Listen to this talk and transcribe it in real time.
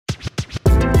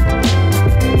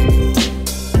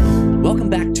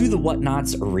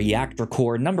Whatnots Reactor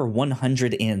Core number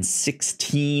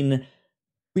 116.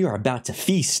 We are about to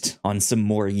feast on some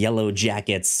more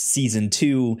Yellowjackets Season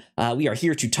 2. We are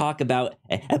here to talk about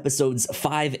episodes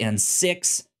 5 and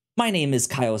 6. My name is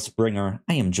Kyle Springer.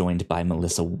 I am joined by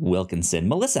Melissa Wilkinson.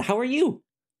 Melissa, how are you?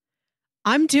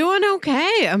 I'm doing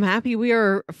okay. I'm happy we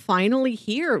are finally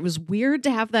here. It was weird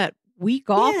to have that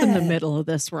week off in the middle of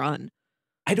this run.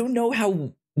 I don't know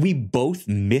how we both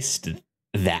missed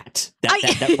that.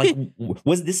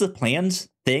 Was this a planned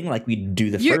thing? Like we'd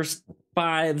do the first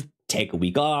 5, take a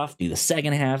week off, do the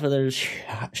second half of the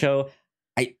show.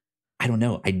 I don't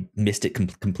know. I missed it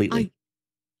completely.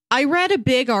 I read a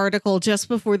big article just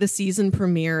before the season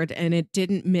premiered, and it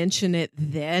didn't mention it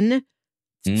then.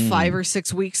 5 or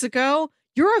 6 weeks ago.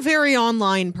 You're a very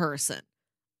online person.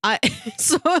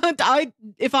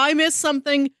 If I miss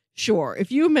something, sure.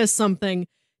 If you miss something,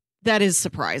 that is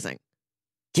surprising.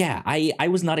 Yeah, I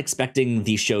was not expecting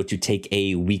the show to take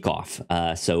a week off.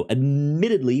 So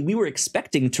admittedly, we were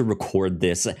expecting to record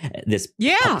this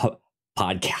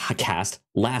podcast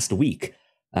last week.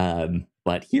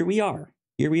 But here we are.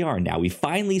 Here we are now. We've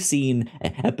finally seen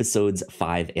episodes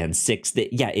 5 and 6.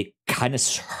 It kind of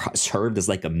served as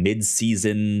like a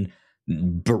mid-season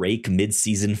break,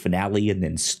 mid-season finale, and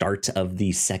then start of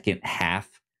the second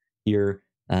half here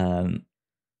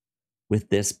with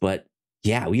this. But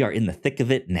yeah, we are in the thick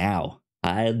of it now.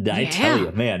 I tell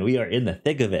you, man, we are in the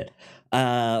thick of it.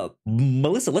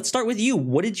 Melissa, let's start with you.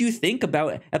 What did you think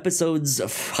about episodes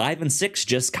 5 and 6,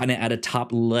 just kind of at a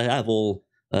top level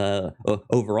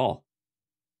overall?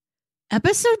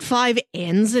 Episode 5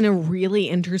 ends in a really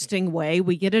interesting way.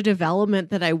 We get a development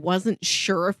that I wasn't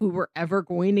sure if we were ever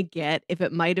going to get, if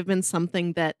it might have been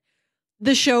something that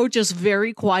the show just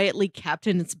very quietly kept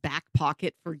in its back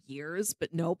pocket for years.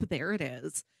 But nope, there it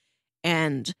is.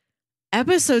 And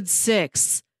episode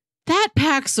 6, that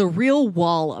packs a real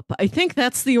wallop. I think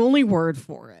that's the only word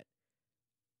for it.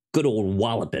 Good old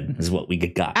walloping is what we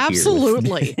got.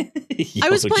 Absolutely. I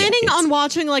was planning on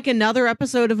watching like another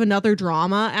episode of another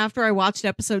drama after I watched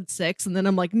episode 6. And then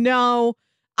I'm like, no,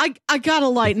 I gotta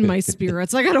lighten my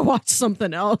spirits. I gotta watch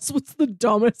something else. What's the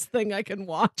dumbest thing I can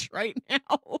watch right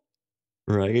now?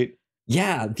 Right.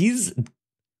 Yeah. These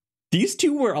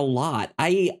two were a lot.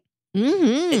 I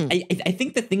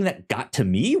think the thing that got to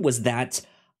me was that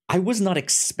I was not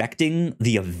expecting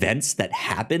the events that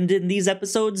happened in these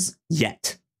episodes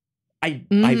yet. I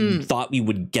thought we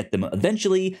would get them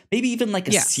eventually, maybe even like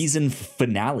a season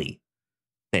finale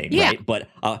thing, right? But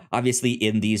obviously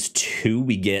in these two,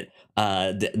 we get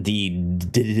the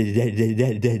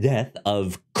death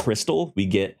of Crystal. We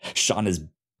get Shauna's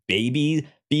baby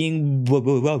being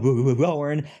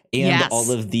born, and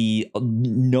all of the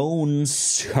known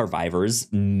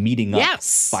survivors meeting up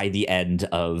by the end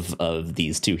of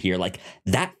these two here. Like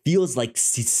that feels like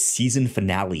season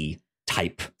finale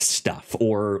type stuff,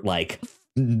 or like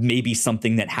maybe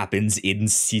something that happens in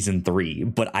season 3,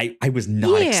 but I was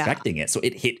not expecting it. So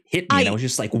it hit me, and I was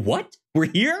just like, what?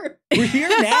 We're here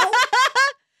now?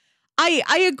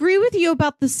 I agree with you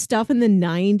about the stuff in the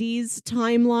 90s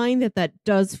timeline, that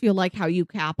does feel like how you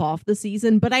cap off the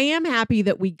season, but I am happy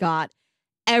that we got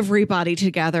everybody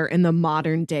together in the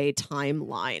modern day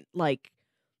timeline. Like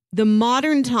the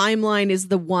modern timeline is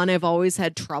the one I've always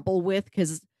had trouble with,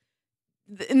 because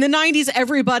in the 90s,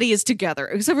 everybody is together,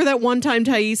 except for that one time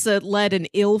Taissa led an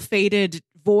ill-fated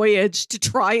voyage to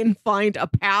try and find a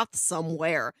path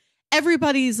somewhere.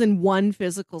 Everybody's in one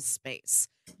physical space.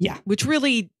 Yeah. Which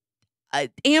really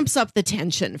amps up the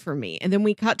tension for me. And then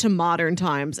we cut to modern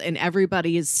times, and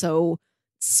everybody is so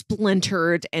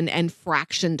splintered and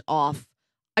fractioned off.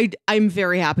 I'm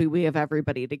very happy we have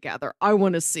everybody together. I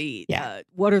want to see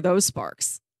what are those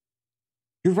sparks.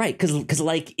 You're right, because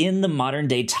like in the modern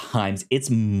day times, it's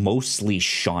mostly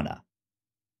Shauna.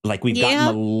 Like we've gotten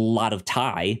a lot of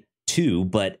Ty too,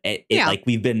 but like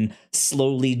we've been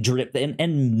slowly dripped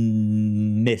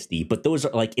and Misty. But those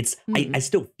are like I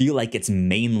still feel like it's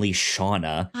mainly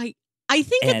Shauna. I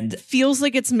think it feels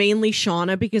like it's mainly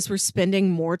Shauna because we're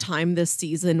spending more time this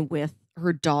season with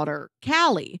her daughter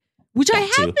Callie, which I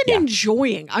have been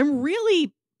enjoying. I'm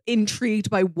really intrigued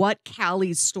by what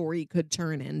Callie's story could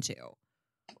turn into.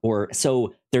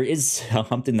 So there is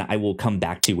something that I will come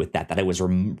back to with that I was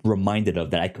reminded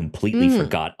of that I completely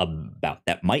forgot about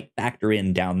that might factor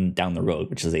in down the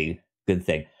road, which is a good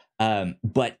thing.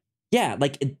 But yeah,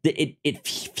 like it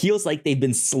feels like they've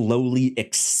been slowly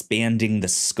expanding the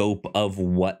scope of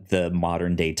what the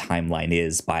modern day timeline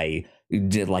is by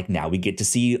like now we get to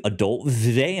see adult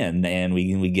Van, and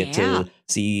we get to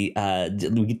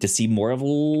see more of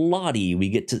Lottie. We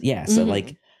get to so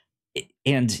like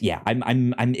And yeah,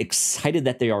 I'm excited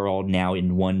that they are all now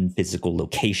in one physical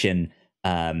location.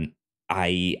 I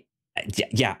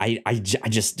I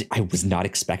was not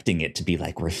expecting it to be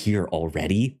like, we're here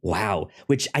already. Wow.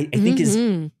 Which I think is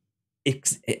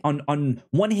on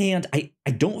one hand, I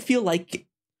don't feel like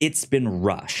it's been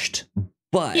rushed,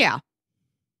 but yeah.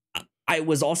 I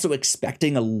was also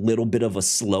expecting a little bit of a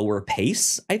slower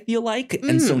pace, I feel like.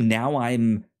 And so now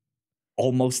I'm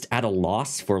almost at a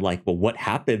loss for like, well, what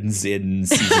happens in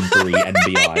season 3 and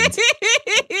beyond?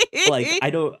 Like, I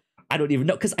don't even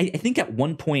know, because I think at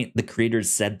one point the creators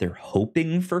said they're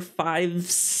hoping for 5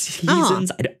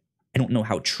 seasons. I don't know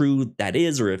how true that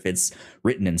is, or if it's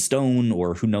written in stone,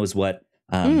 or who knows what.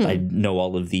 I know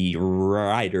all of the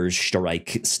writers'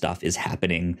 strike stuff is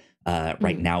happening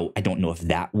right now. I don't know if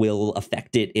that will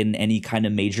affect it in any kind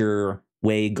of major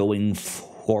way going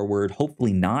forward.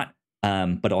 Hopefully not.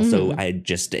 But also, I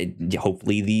just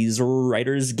hopefully these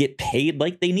writers get paid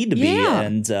like they need to be,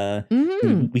 and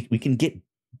we can get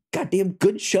goddamn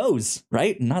good shows,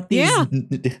 right? Not these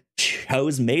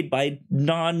shows made by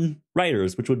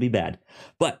non-writers, which would be bad.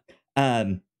 But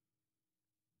yeah,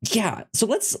 so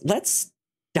let's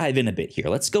dive in a bit here.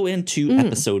 Let's go into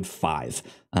episode 5.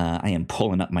 I am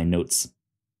pulling up my notes.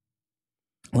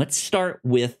 Let's start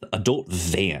with adult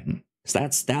Van. So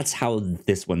that's how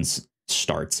this one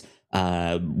starts.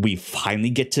 We finally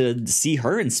get to see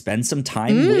her and spend some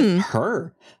time with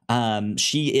her.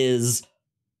 She is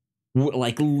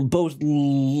like both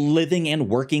living and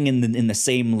working in the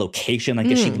same location. I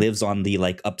guess she lives on the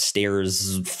like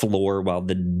upstairs floor, while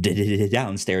the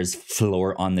downstairs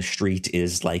floor on the street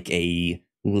is like a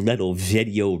little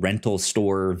video rental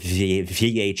store,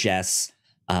 VHS.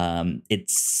 It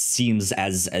seems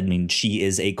as, I mean, she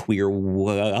is a queer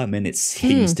woman. It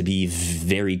seems to be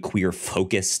very queer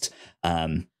focused.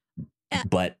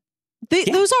 But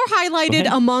those are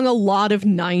highlighted among a lot of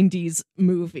 90s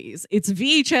movies. It's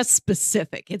VHS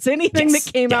specific. It's anything that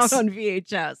came out on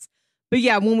VHS. But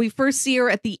yeah, when we first see her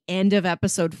at the end of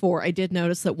episode 4, I did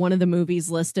notice that one of the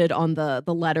movies listed on the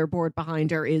letterboard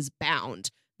behind her is Bound,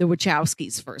 the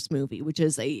Wachowskis' first movie, which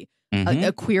is a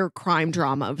queer crime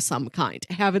drama of some kind.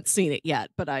 I haven't seen it yet,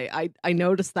 but I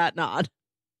noticed that nod.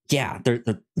 Yeah,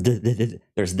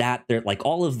 there's that. There, like,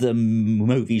 all of the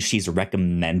movies she's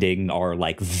recommending are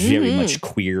like very much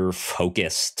queer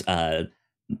focused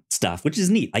stuff, which is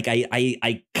neat. Like,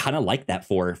 I kind of like that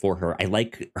for her. I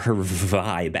like her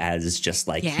vibe as just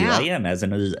like, here I am as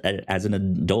an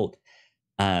adult.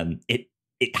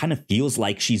 It kind of feels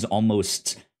like she's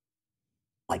almost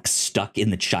like stuck in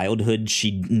the childhood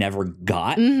she never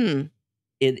got. In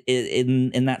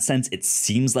that sense, it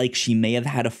seems like she may have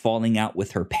had a falling out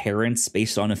with her parents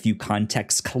based on a few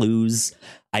context clues.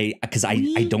 I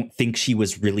don't think she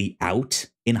was really out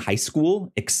in high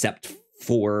school, except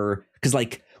for because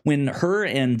like when her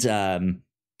and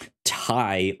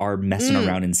Ty are messing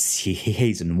around in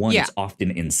season 1, it's often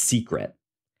in secret,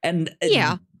 and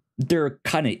they're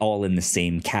kind of all in the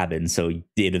same cabin, so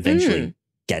it eventually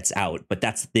gets out. But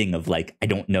that's the thing of like, I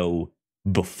don't know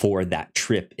before that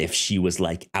trip if she was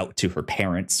like out to her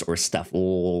parents or stuff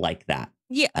like that.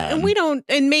 And we don't,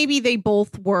 and maybe they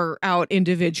both were out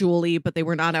individually, but they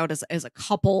were not out as a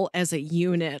couple, as a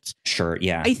unit. Sure.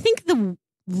 Yeah. I think the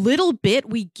little bit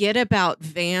we get about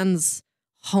Van's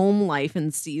home life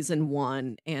in season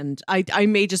 1, and I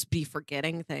may just be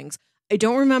forgetting things. I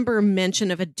don't remember a mention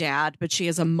of a dad, but she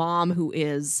has a mom who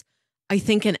is, I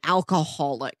think, an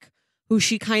alcoholic, who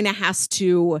she kind of has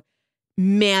to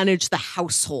manage the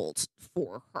household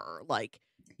for her. Like,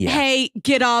 hey,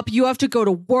 get up. You have to go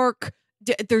to work.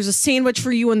 There's a sandwich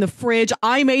for you in the fridge.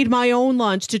 I made my own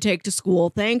lunch to take to school.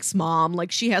 Thanks, Mom.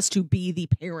 Like, she has to be the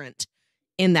parent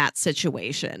in that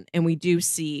situation. And we do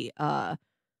see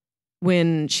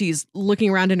when she's looking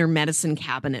around in her medicine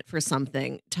cabinet for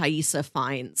something, Thaisa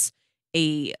finds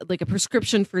a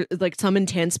prescription for like some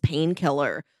intense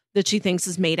painkiller that she thinks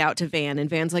is made out to Van. And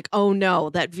Van's like, oh no,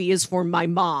 that V is for my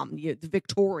mom,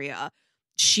 Victoria.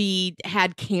 She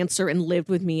had cancer and lived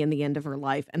with me in the end of her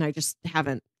life. And I just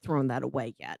haven't thrown that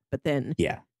away yet. But then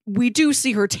we do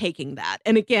see her taking that.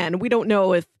 And again, we don't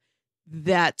know if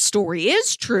that story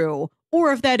is true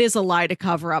or if that is a lie to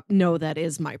cover up. No, that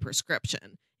is my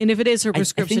prescription. And if it is her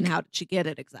prescription, I think, how did she get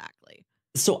it exactly?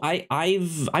 So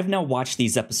I've now watched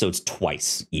these episodes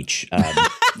twice each.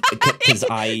 Because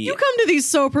you come to these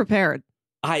so prepared.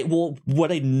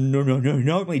 What I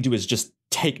normally do is just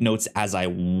take notes as I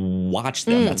watch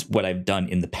them. That's what I've done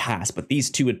in the past. But these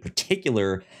two in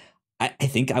particular, I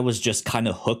think I was just kind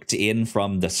of hooked in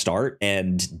from the start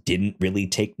and didn't really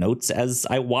take notes as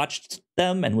I watched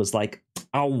them and was like,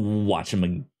 I'll watch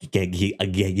them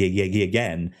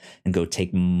again and go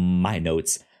take my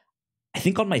notes. I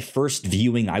think on my first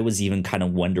viewing, I was even kind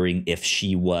of wondering if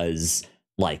she was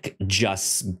like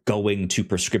just going to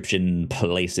prescription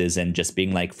places and just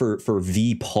being like for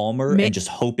V Palmer and just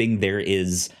hoping there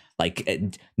is like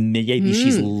maybe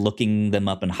she's looking them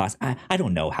up in hospital. I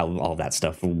don't know how all that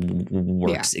stuff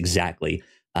works exactly.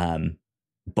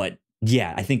 But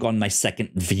yeah, I think on my second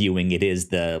viewing, it is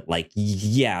the like,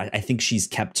 yeah, I think she's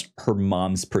kept her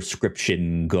mom's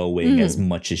prescription going as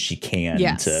much as she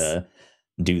can to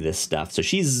do this stuff. So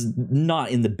she's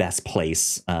not in the best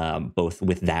place, both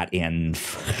with that and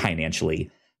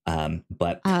financially.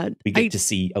 But we get to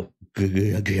see. Oh, go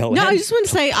ahead. I just want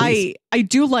to say I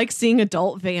do like seeing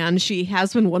adult Van. She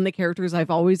has been one of the characters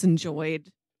I've always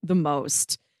enjoyed the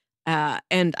most.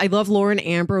 And I love Lauren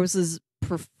Ambrose's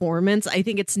performance. I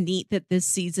think it's neat that this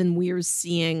season we're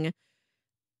seeing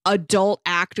adult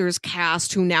actors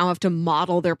cast who now have to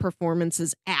model their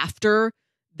performances after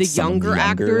the younger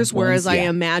actors, whereas I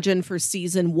imagine for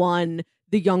season 1,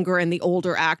 the younger and the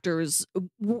older actors,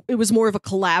 it was more of a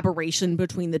collaboration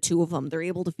between the two of them. They're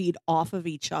able to feed off of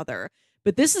each other.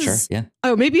 But this is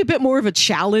maybe a bit more of a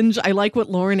challenge. I like what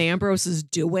Lauren Ambrose is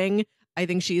doing. I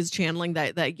think she is channeling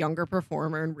that younger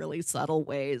performer in really subtle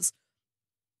ways.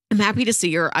 I'm happy to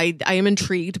see her. I am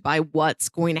intrigued by what's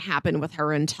going to happen with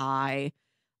her and Ty.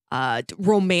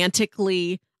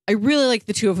 Romantically, I really like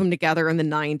the two of them together in the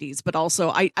 90s, but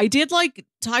also I did like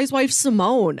Ty's wife,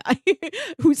 Simone,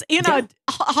 who's in a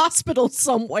hospital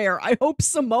somewhere. I hope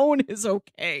Simone is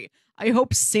okay. I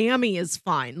hope Sammy is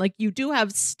fine. Like, you do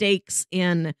have stakes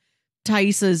in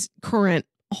Thais's current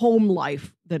home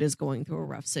life that is going through a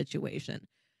rough situation.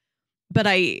 But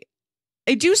I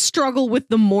do struggle with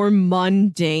the more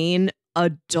mundane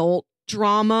adult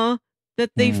drama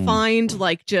that they find,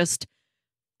 like, just,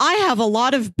 I have a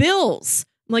lot of bills.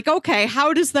 Like, okay,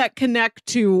 how does that connect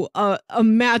to a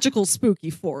magical spooky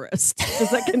forest?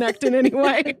 Does that connect in any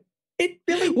way? It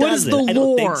really doesn't. What is the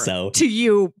lore so. to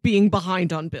you being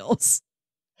behind on bills?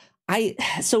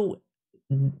 So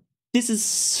this is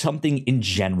something in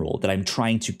general that I'm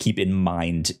trying to keep in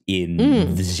mind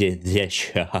in this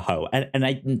show. And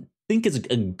I think it's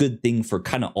a good thing for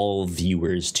kind of all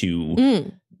viewers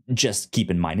to just keep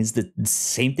in mind is the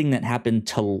same thing that happened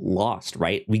to Lost,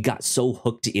 right? We got so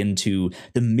hooked into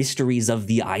the mysteries of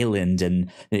the island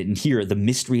and here the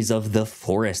mysteries of the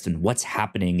forest and what's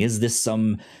happening. Is this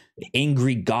some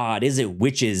angry god? Is it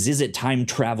witches? Is it time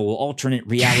travel? Alternate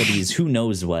realities? Who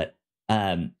knows what?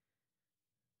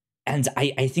 And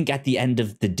I think at the end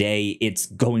of the day, it's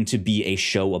going to be a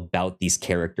show about these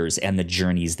characters and the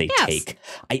journeys they take.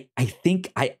 I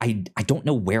think I don't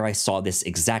know where I saw this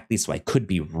exactly, so I could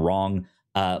be wrong.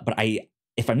 But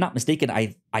if I'm not mistaken,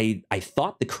 I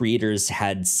thought the creators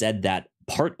had said that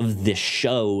part of this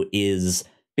show is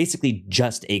basically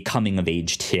just a coming of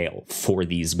age tale for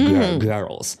these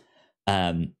girls.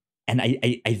 And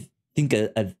I think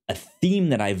a theme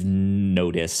that I've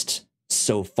noticed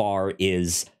so far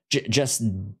is just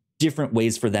different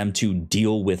ways for them to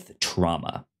deal with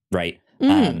trauma, right?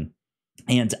 And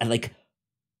like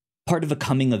part of a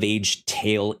coming of age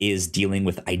tale is dealing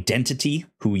with identity,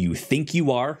 who you think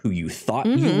you are, who you thought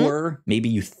you were. Maybe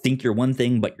you think you're one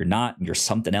thing, but you're not. You're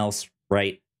something else,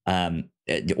 right?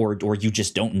 Or you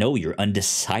just don't know. You're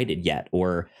undecided yet.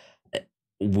 Or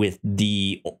with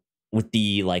the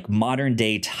like modern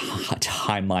day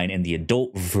timeline and the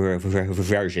adult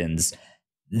versions,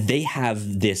 they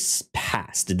have this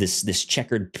past, this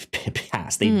checkered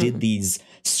past. They did these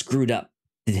screwed up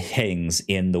things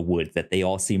in the woods that they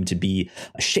all seem to be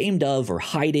ashamed of or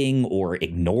hiding or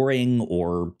ignoring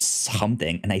or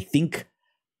something. And I think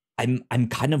I'm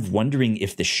kind of wondering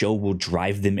if the show will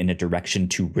drive them in a direction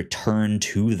to return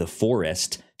to the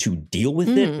forest to deal with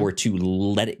it or to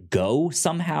let it go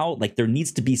somehow. Like there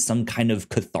needs to be some kind of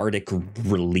cathartic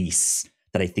release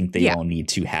that I think they all need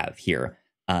to have here.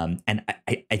 And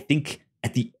I think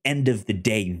at the end of the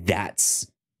day, that's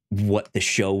what the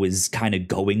show is kind of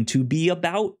going to be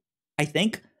about, I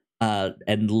think.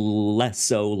 And less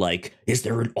so like, is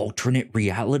there an alternate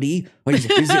reality? Or is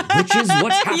it witches?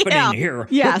 What's happening here?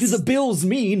 Yes. What do the bills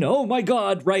mean? Oh, my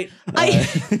God. Right.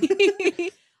 I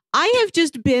have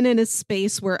just been in a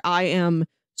space where I am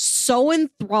so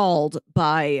enthralled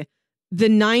by the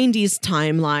 90s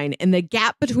timeline and the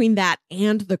gap between that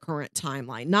and the current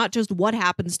timeline, not just what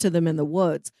happens to them in the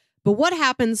woods, but what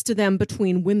happens to them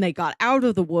between when they got out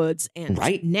of the woods and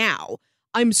now.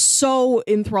 I'm so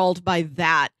enthralled by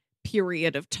that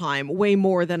period of time, way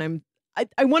more than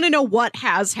I want to know what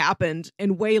has happened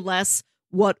and way less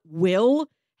what will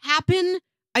happen.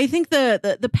 I think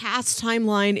the past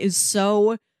timeline is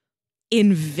so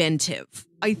inventive.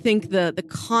 I think the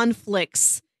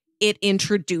conflicts it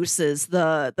introduces,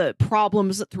 the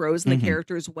problems it throws in the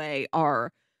character's way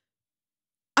are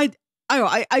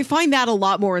I find that a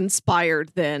lot more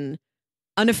inspired than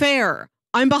an affair.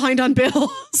 I'm behind on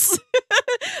bills.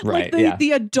 Right. Like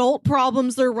the adult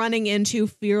problems they're running into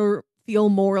feel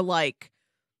more like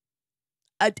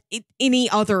any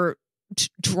other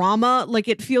drama. Like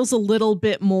it feels a little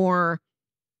bit more.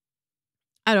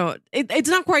 It's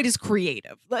not quite as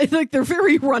creative. Like they're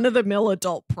very run of the mill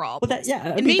adult problems.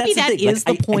 Well, and maybe that is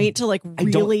the point to like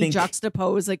really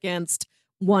juxtapose against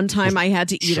one time I had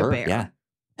to eat a bear. Yeah.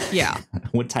 Yeah.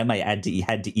 One time I had to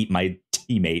eat my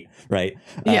teammate, right?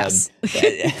 Yes.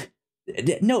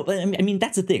 No, but I mean,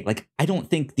 that's the thing. Like, I don't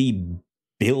think the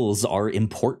bills are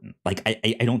important. Like,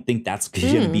 I don't think that's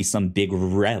going to be some big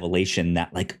revelation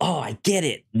that like, oh, I get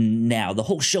it now. The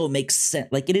whole show makes sense.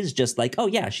 Like, it is just like, oh,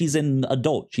 yeah, she's an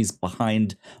adult. She's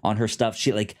behind on her stuff.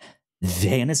 She like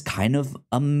Van is kind of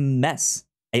a mess.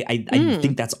 I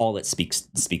think that's all it speaks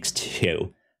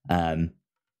to.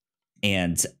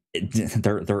 And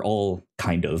they're all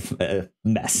kind of a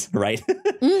mess, right?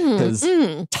 Because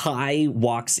Ty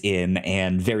walks in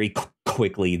and very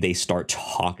quickly they start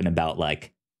talking about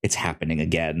like, it's happening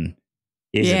again,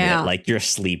 isn't it? Like you're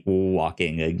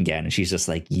sleepwalking again. And she's just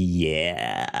like,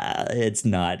 yeah, it's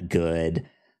not good.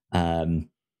 And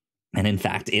in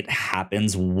fact, it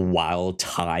happens while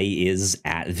Ty is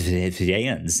at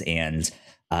Van's, and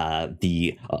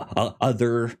the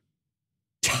other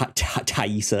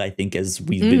Thaisa, I think, as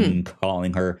we've been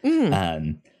calling her,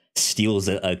 steals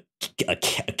a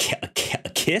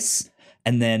kiss,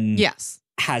 and then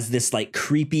has this like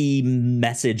creepy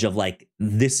message of like,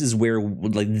 this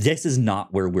is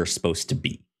not where we're supposed to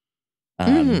be.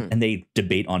 And they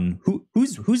debate on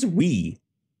who's we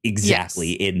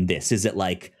exactly in this. Is it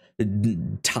like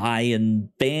Ty and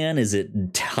Van? Is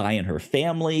it Ty and her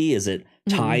family? Is it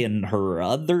Ty and her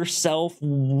other self?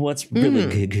 What's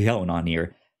really going on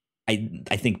here?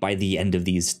 I think by the end of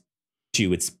these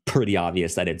two, it's pretty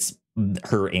obvious that it's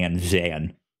her and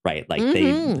Van, right? Like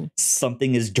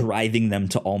something is driving them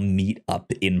to all meet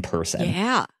up in person.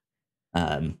 Yeah.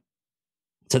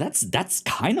 So that's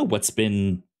kind of what's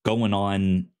been going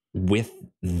on with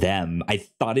them. I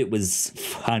thought it was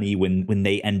funny when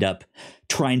they end up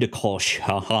trying to call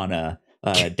Shauna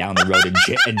down the road,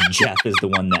 and Jeff is the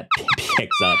one that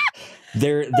picks up.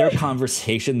 Their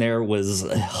conversation there was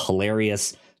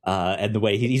hilarious. And the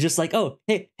way he's just like, oh,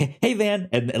 hey, Van.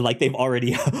 And like they've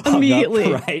already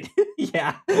immediately up, right?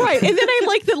 Yeah. Right. And then I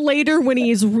like that later when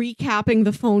he's recapping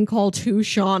the phone call to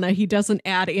Shauna, he doesn't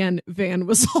add in Van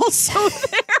was also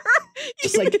there.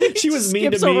 Just like, she was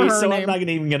mean to me, so I'm not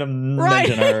even gonna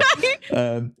mention her.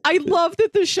 I love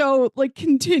that the show like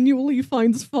continually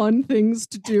finds fun things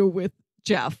to do with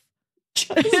Jeff.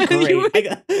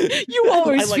 Great. you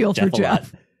always like feel for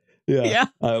Jeff. Yeah.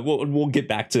 We'll get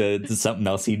back to something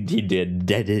else he did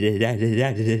down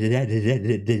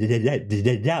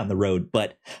the road,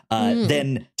 but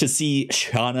then to see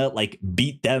Shauna like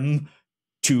beat them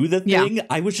to the thing,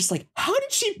 I was just like, how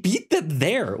did she beat them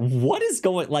there? What is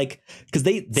going, like, because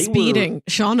they speeding. Were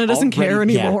Shauna doesn't care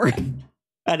anymore. Yeah,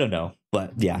 I don't know,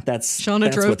 but yeah,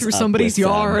 Shauna drove through somebody's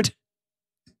yard.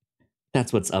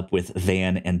 That's what's up with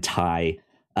Van and Ty.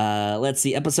 Let's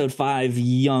see, episode 5,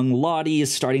 young Lottie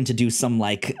is starting to do some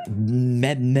like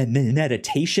meditation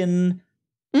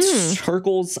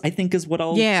circles, I think is what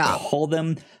I'll call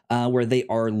them, where they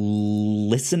are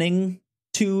listening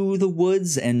to the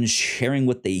woods and sharing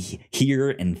what they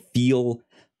hear and feel.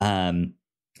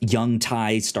 Young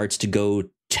Ty starts to go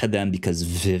to them because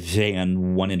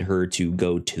Van wanted her to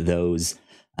go to those.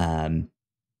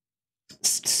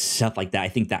 Stuff like that. I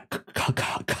think that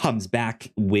comes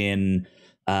back when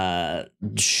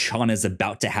Shauna's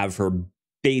about to have her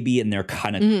baby and they're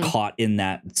kind of caught in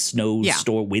that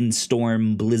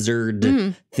windstorm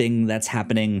blizzard thing that's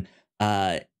happening.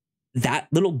 That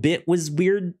little bit was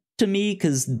weird to me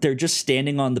because they're just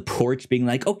standing on the porch being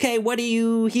like, okay, what do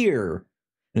you hear?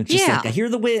 And it's just like, I hear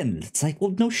the wind. It's like,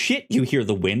 well, no shit, you hear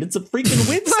the wind. It's a freaking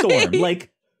windstorm.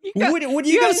 Like, what do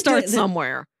you gotta start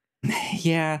somewhere.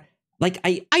 Yeah. Like,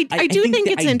 I do think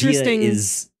it's interesting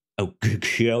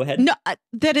go ahead. No,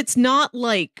 that it's not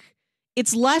like,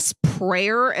 it's less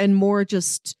prayer and more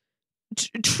just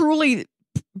truly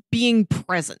being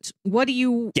present. What do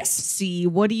you see?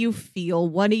 What do you feel?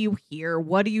 What do you hear?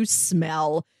 What do you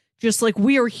smell? Just like,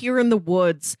 we are here in the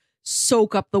woods,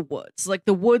 soak up the woods. Like,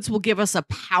 the woods will give us a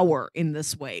power in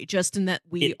this way, just in that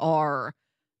we are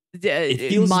it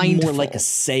feels mindful. more like a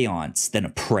seance than a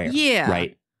prayer. Yeah.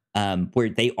 Right. where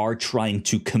they are trying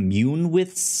to commune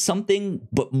with something,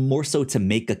 but more so to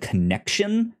make a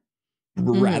connection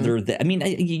rather than, I mean,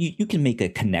 you can make a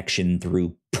connection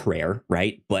through prayer,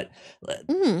 right? But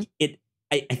I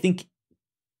think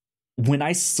when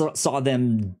I saw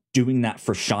them doing that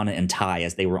for Shauna and Ty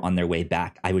as they were on their way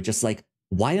back, I was just like,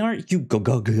 why aren't you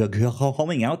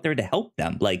going out there to help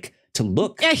them? Like, to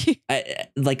look. I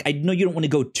know you don't want to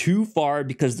go too far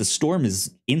because the storm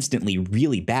is instantly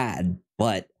really bad,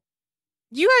 but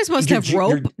you guys must have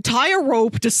rope. Tie a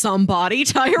rope to somebody.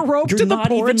 Tie a rope to the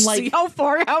porch. See how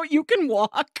far out you can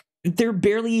walk. They're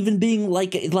barely even being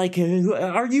like,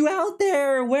 are you out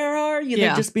there? Where are you?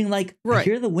 They're just being like, I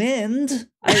hear the wind.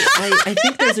 I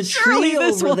think there's a tree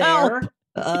over there.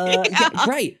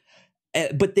 Right.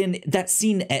 But then that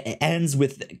scene ends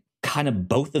with kind of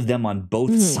both of them on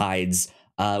both sides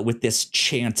with this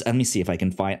chant. Let me see if I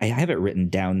can find. I have it written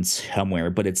down somewhere,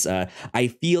 but it's I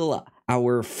feel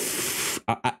our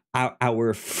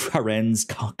friends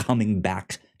coming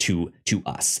back to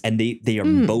us, and they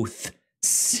are both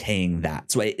saying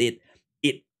that. So it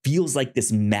feels like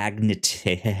this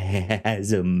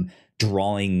magnetism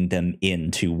drawing them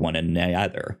into one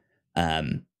another,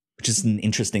 which is an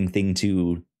interesting thing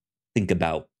to think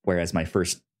about. Whereas my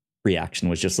first reaction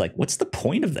was just like, what's the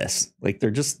point of this? Like, they're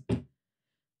just,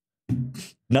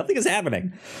 nothing is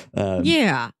happening. But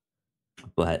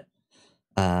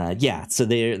so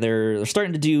they're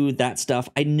starting to do that stuff.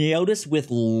 I noticed with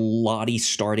Lottie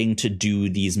starting to do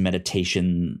these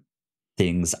meditation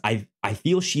things, I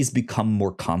feel she's become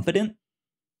more confident.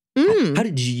 How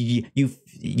did you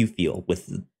feel with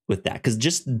that? Because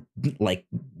just like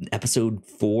episode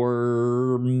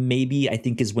 4, maybe, I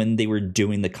think, is when they were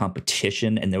doing the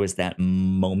competition, and there was that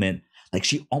moment, like,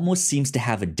 she almost seems to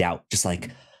have a doubt, just like,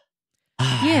 all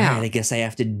right, I guess I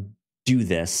have to do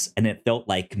this. And it felt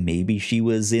like maybe she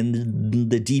was in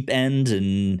the deep end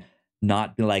and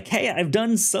not like, hey, I've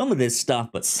done some of this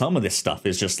stuff, but some of this stuff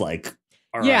is just like,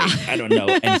 all right, I don't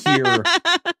know. And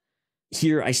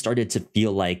here I started to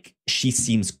feel like she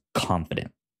seems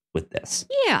confident with this.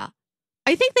 Yeah.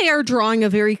 I think they are drawing a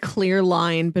very clear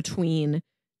line between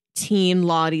teen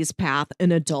Lottie's path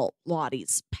and adult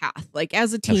Lottie's path. Like,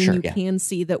 as a teen, you can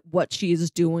see that what she is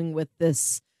doing with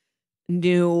this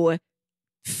new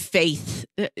faith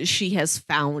she has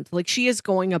found, like, she is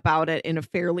going about it in a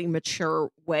fairly mature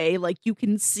way. Like, you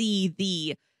can see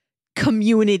the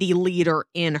community leader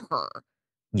in her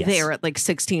there at like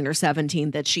 16 or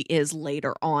 17 that she is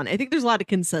later on. I think there's a lot of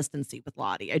consistency with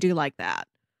Lottie. I do like that.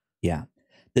 Yeah.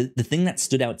 The thing that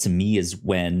stood out to me is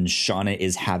when Shauna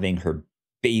is having her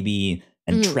baby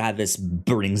and Travis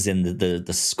brings in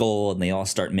the skull, and they all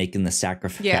start making the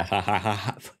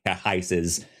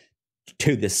sacrifices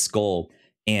to this skull.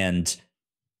 And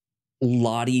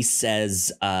Lottie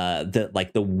says that,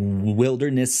 like, the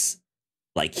wilderness,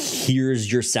 like,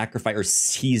 hears your sacrifice or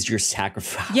sees your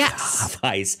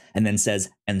sacrifice, and then says,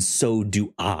 and so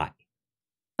do I.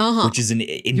 Which is an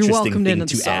interesting thing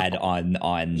to add on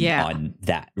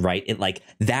that, right? It, like,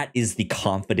 that is the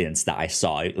confidence that I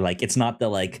saw. Like, it's not the,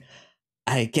 like,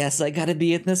 I guess I gotta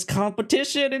be in this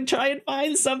competition and try and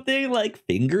find something, like,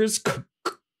 fingers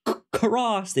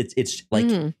crossed. It's like,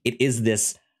 it is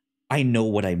this, I know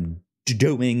what I'm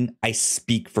doing. I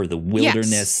speak for the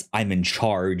wilderness. I'm in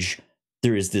charge.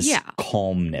 There is this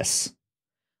calmness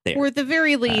there. Or at the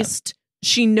very least,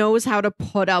 she knows how to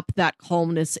put up that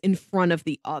calmness in front of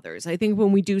the others. I think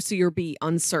when we do see her be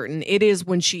uncertain, it is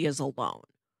when she is alone.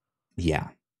 Yeah.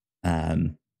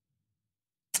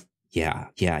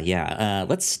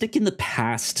 Let's stick in the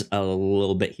past a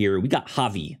little bit here. We got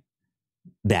Javi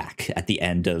back at the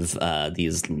end of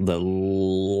the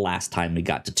last time we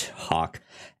got to talk.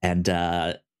 And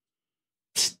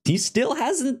he still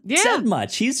hasn't said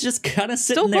much. He's just kind of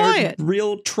sitting still there quiet.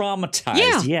 Real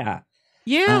traumatized.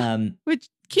 Which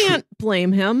can't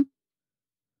blame him.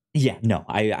 Yeah, no,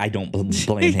 I don't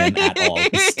blame him at all. I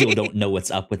still don't know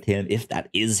what's up with him, if that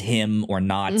is him or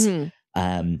not.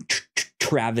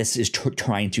 Travis is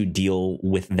trying to deal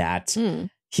with that.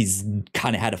 He's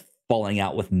kind of had a falling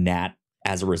out with Nat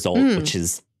as a result, which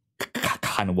is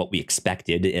kind of what we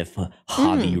expected if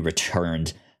Javi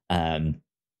returned.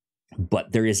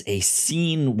 But there is a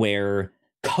scene where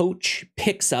Coach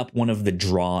picks up one of the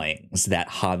drawings that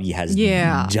Javi has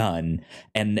done,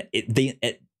 and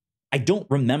I don't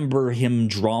remember him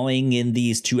drawing in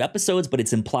these 2 episodes, but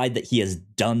it's implied that he has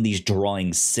done these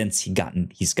drawings since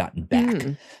he's gotten back.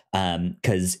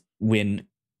 Because when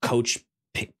Coach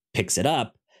picks it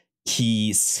up,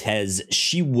 he says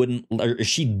she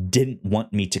didn't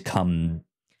want me to come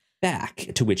back,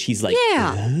 to which he's like,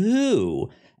 Yeah. "Ooh,"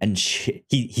 and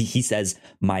he says,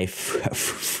 "My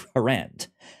friend."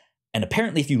 And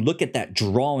apparently, if you look at that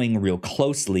drawing real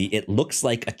closely, it looks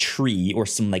like a tree or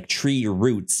some like tree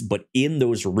roots, but in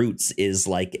those roots is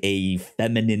like a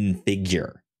feminine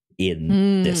figure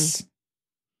in this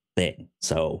thing.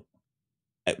 So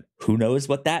who knows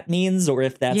what that means, or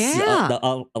if that's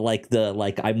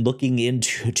like I'm looking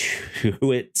into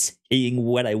it, seeing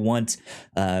what I want.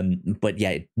 But yeah,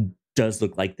 it does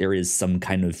look like there is some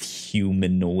kind of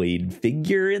humanoid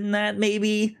figure in that,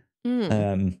 maybe.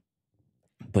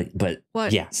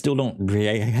 But yeah, still don't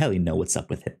really know what's up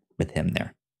with him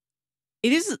there.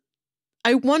 It is.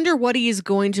 I wonder what he is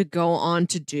going to go on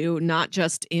to do, not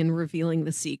just in revealing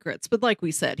the secrets, but like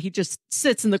we said, he just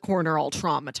sits in the corner all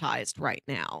traumatized right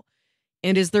now.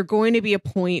 And is there going to be a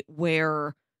point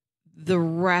where the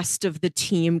rest of the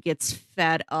team gets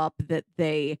fed up that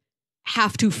they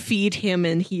have to feed him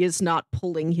and he is not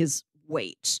pulling his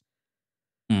weight?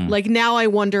 Like, now I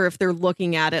wonder if they're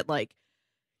looking at it like,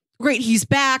 great, he's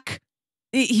back.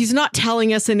 He's not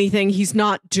telling us anything. He's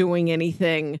not doing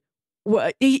anything.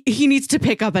 He needs to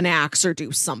pick up an axe or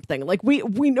do something. Like, we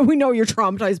know you're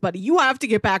traumatized, buddy. You have to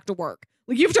get back to work.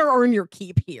 Like, you have to earn your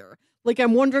keep here. Like,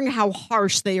 I'm wondering how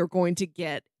harsh they are going to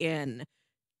get in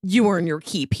you earn your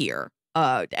keep here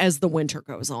as the winter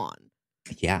goes on.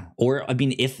 Yeah. Or, I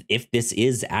mean, if this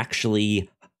is actually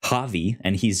Javi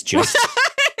and he's just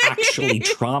actually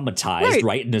traumatized,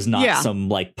 right? And is not some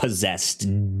like possessed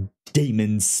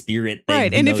demon spirit thing.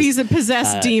 Right. And if he's a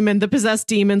possessed demon, the possessed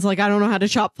demon's like, I don't know how to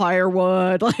chop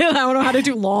firewood. Like, I don't know how to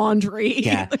do laundry.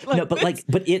 Yeah. No, but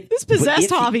this possessed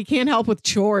Javi can't help with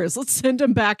chores. Let's send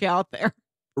him back out there.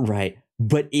 Right.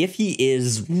 But if he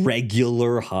is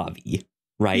regular Javi,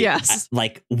 right? Yes.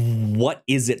 Like, what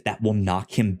is it that will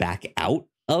knock him back out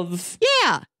of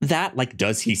that? Like,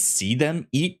 does he see them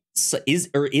eat?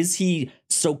 Is he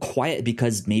so quiet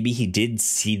because maybe he did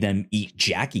see them eat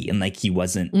Jackie and like he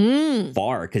wasn't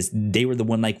far because they were the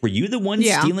one, like, were you the one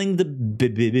stealing the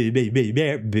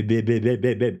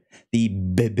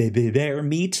bear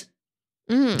meat?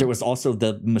 There was also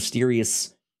the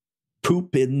mysterious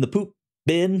poop in the poop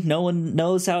bin. No one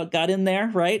knows how it got in there,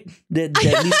 right? At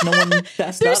least no one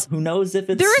fessed up. Who knows if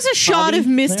it's there is a shot of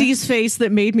Misty's face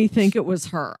that made me think it was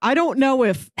her. I don't know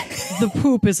if the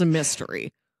poop is a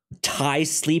mystery. Ty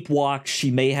sleepwalk.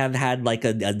 She may have had like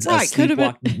a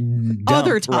sleepwalk dump,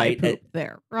 other Ty poop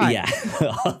there. Right. Yeah.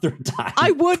 Other Ty.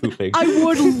 I would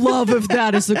love if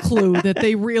that is a clue that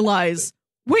they realize,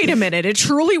 wait a minute, it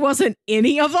truly wasn't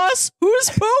any of us? Whose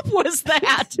poop was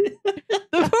that?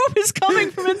 The poop is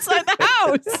coming from inside the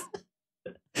house.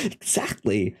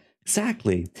 Exactly.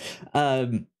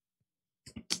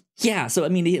 Yeah, so I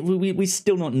mean, we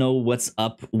still don't know what's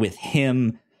up with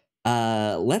him.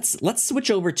 Let's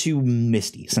switch over to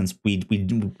Misty, since we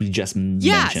just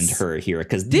mentioned her here,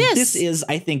 because this is,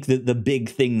 I think, the big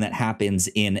thing that happens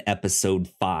in episode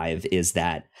 5 is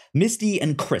that Misty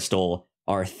and Crystal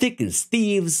are thick as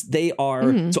thieves. They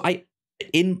are so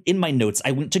in my notes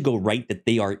I went to go write that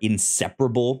they are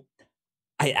inseparable.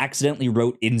 I accidentally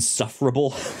wrote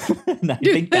insufferable. And I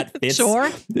think that fits. Sure.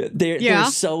 They're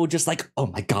so just like, oh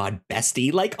my God,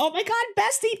 bestie. Like, oh my God,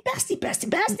 bestie.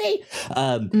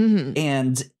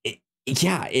 And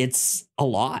it's a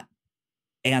lot.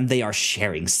 And they are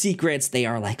sharing secrets. They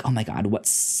are like, oh my God, what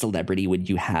celebrity would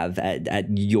you have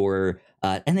at your...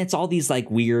 and it's all these like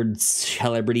weird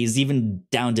celebrities, even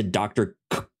down to Dr.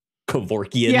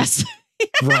 Kevorkian. Yes.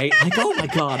 Right? Like, oh my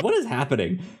God, what is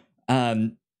happening?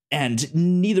 And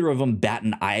neither of them bat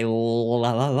an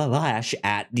eyelash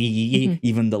at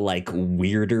even the like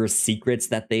weirder secrets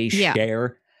that they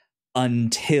share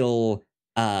until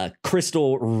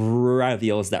Crystal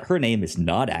reveals that her name is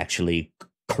not actually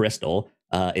Crystal.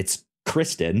 It's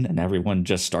Kristen, and everyone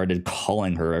just started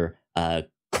calling her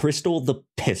Crystal the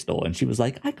Pistol. And she was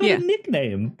like, I got a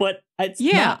nickname, but it's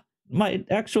not my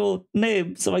actual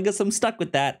name. So I guess I'm stuck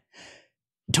with that.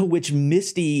 To which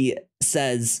Misty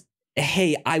says,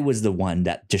 hey, I was the one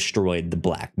that destroyed the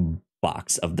black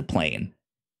box of the plane.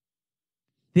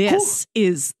 This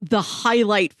is the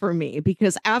highlight for me,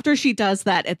 because after she does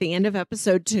that at the end of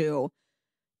episode 2,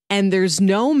 and there's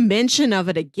no mention of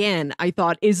it again, I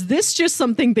thought, is this just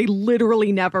something they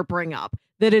literally never bring up?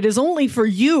 That it is only for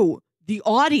you, the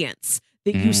audience,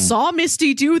 that you saw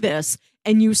Misty do this,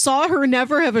 and you saw her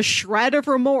never have a shred of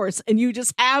remorse, and you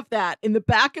just have that in the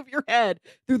back of your head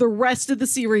through the rest of the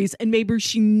series, and maybe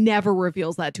she never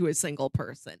reveals that to a single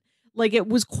person. Like, it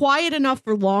was quiet enough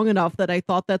for long enough that I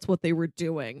thought that's what they were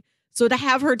doing. So to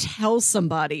have her tell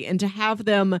somebody and to have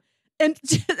them and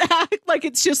to act like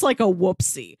it's just like a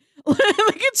whoopsie. Like,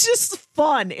 it's just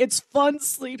fun. It's fun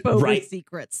sleepover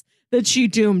secrets that she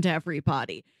doomed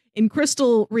everybody. And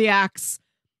Crystal reacts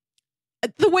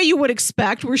the way you would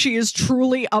expect, where she is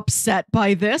truly upset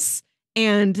by this.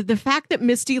 And the fact that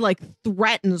Misty like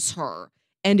threatens her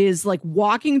and is like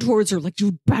walking towards her, like,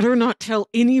 you better not tell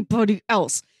anybody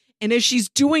else. And as she's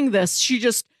doing this, she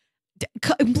just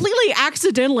completely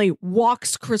accidentally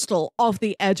walks Crystal off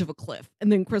the edge of a cliff.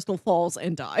 And then Crystal falls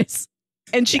and dies.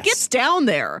 And she gets down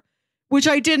there, which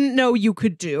I didn't know you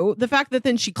could do. The fact that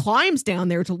then she climbs down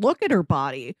there to look at her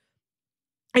body.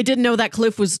 I didn't know that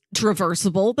cliff was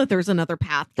traversable, that there's another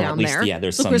path down there. Yeah,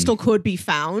 there's so Crystal could be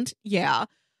found. Yeah.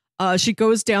 She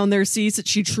goes down there, sees that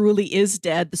she truly is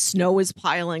dead. The snow is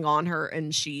piling on her,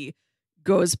 and she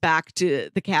goes back to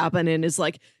the cabin and is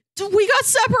like, we got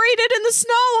separated in the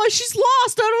snow. She's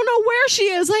lost. I don't know where she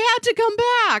is. I had to come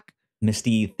back.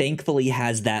 Misty thankfully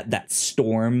has that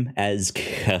storm as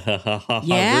cover,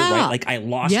 yeah. right? Like, I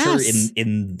lost her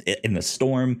in the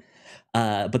storm.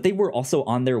 But they were also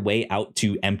on their way out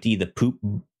to empty the poop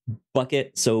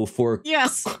bucket. So for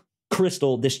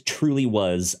Crystal, this truly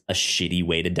was a shitty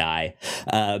way to die.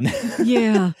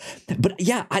 Yeah. But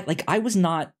yeah, I was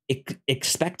not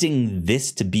expecting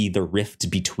this to be the rift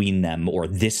between them, or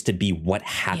this to be what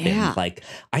happened. Yeah. Like,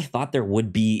 I thought there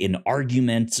would be an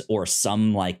argument or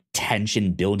some like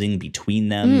tension building between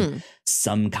them,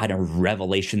 some kind of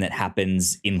revelation that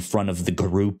happens in front of the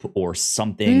group or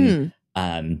something.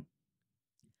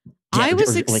 I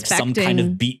was like expecting some kind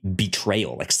of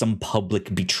betrayal, like some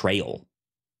public betrayal,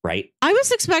 right? I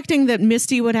was expecting that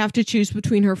Misty would have to choose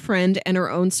between her friend and her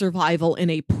own survival in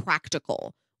a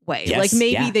practical way. Yes, like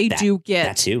maybe they do get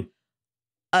that too.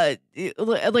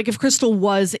 Like if Crystal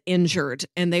was injured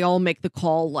and they all make the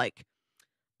call, like,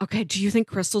 okay, do you think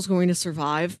Crystal's going to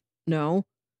survive? No.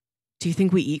 Do you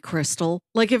think we eat Crystal?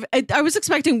 Like, if I was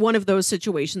expecting one of those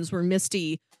situations where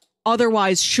Misty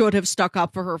otherwise should have stuck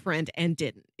up for her friend and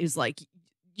didn't, is like,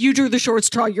 you drew the short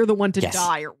straw, you're the one to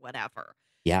die or whatever.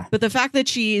 Yeah. But the fact that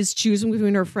she is choosing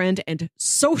between her friend and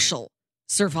social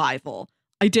survival,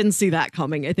 I didn't see that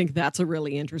coming. I think that's a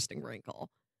really interesting wrinkle.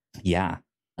 Yeah.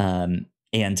 And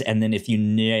then if you,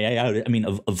 I mean,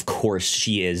 of course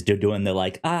she is doing the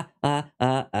like,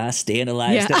 staying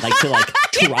alive, like to like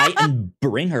try and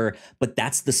bring her. But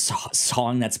that's the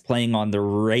song that's playing on the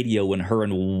radio when her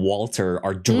and Walter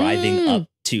are driving up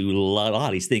to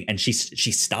Lottie's thing. And she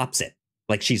stops it.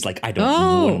 Like, she's like, I don't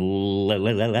want to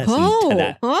listen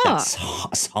to that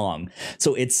song.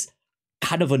 So it's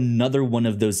kind of another one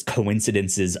of those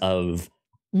coincidences of,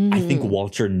 I think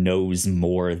Walter knows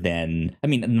more than, I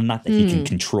mean, not that he can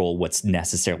control what's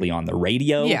necessarily on the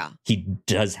radio. Yeah. He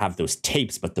does have those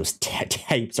tapes, but those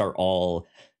tapes are all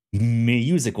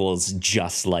musicals,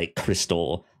 just like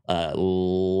Crystal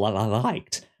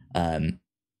liked.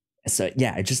 So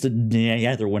yeah, it's just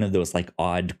they're one of those like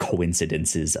odd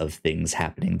coincidences of things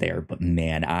happening there. But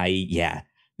man,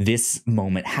 this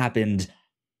moment happened.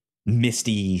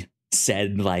 Misty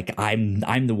said like,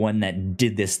 I'm the one that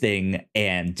did this thing,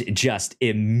 and just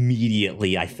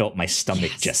immediately I felt my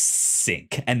stomach just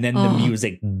sink. And then the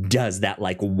music does that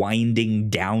like winding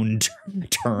down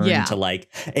turn to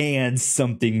like, and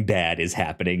something bad is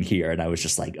happening here. And I was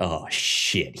just like, oh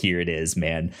shit, here it is,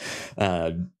 man.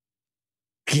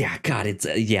 Yeah, God, it's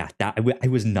that I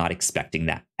was not expecting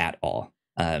that at all.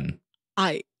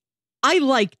 I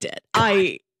liked it.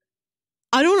 God.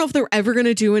 I don't know if they're ever going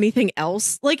to do anything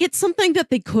else. Like, it's something that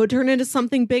they could turn into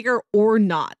something bigger or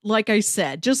not. Like I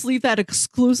said, just leave that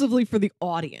exclusively for the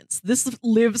audience. This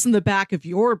lives in the back of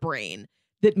your brain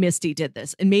that Misty did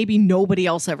this, and maybe nobody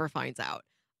else ever finds out.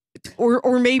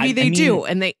 Or maybe they do,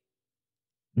 and they...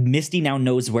 Misty now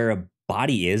knows where a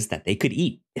body is that they could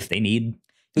eat if they need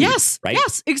food, yes, right?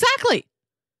 Yes, exactly.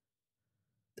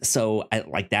 So,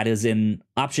 that is an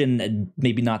option,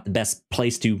 maybe not the best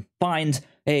place to find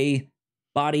a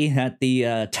body at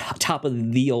the top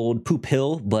of the old poop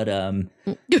hill, but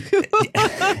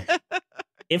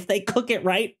if they cook it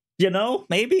right,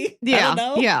 maybe. Yeah, I don't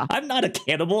know. Yeah. I'm not a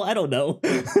cannibal. I don't know.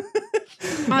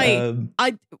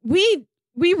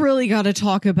 We really got to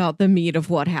talk about the meat of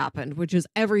what happened, which is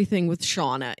everything with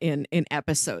Shauna in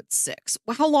episode 6.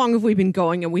 How long have we been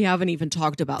going, and we haven't even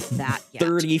talked about that yet?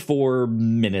 34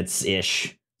 minutes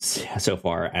ish so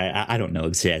far. I don't know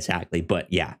exactly,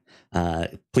 but yeah.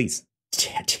 Please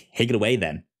take it away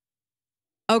then.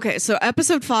 Okay, so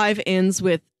episode 5 ends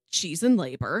with she's in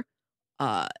labor.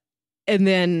 And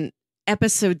then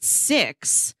episode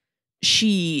 6,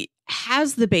 she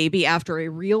has the baby after a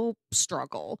real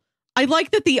struggle. I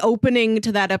like that the opening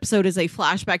to that episode is a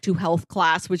flashback to health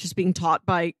class, which is being taught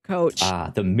by Coach.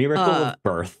 The miracle of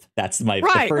birth. That's the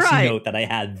first note that I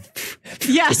had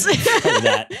Yes. for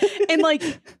that. And like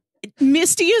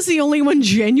Misty is the only one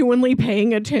genuinely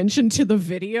paying attention to the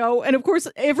video. And of course,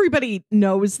 everybody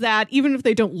knows that. Even if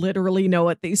they don't literally know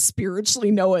it, they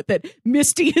spiritually know it, that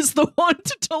Misty is the one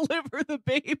to deliver the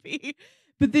baby.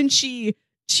 But then she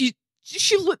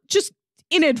just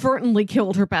inadvertently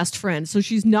killed her best friend. So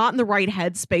she's not in the right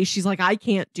headspace. She's like, I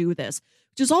can't do this.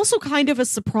 Which is also kind of a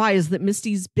surprise that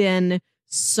Misty's been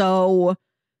so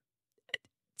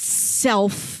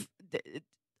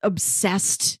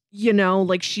self-obsessed, you know,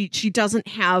 like she doesn't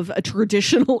have a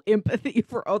traditional empathy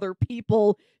for other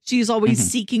people. She's always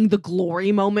seeking the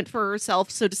glory moment for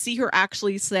herself. So to see her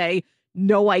actually say,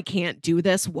 no, I can't do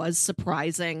this was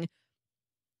surprising.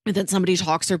 And then somebody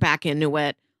talks her back into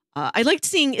it. I liked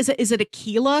seeing, is it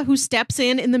Aquila who steps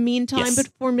in the meantime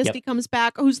before Misty comes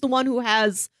back? Who's the one who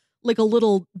has like a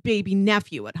little baby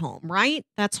nephew at home, right?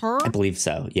 That's her? I believe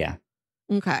so, yeah.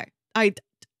 Okay. I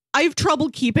have trouble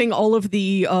keeping all of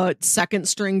the second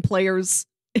string players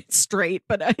straight,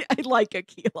 but I like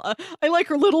Aquila. I like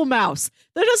her little mouse.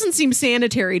 That doesn't seem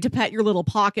sanitary to pet your little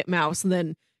pocket mouse and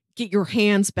then get your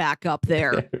hands back up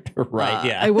there. Right,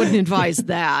 yeah. I wouldn't advise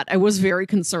that. I was very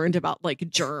concerned about like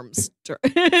germs.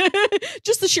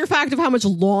 Just the sheer fact of how much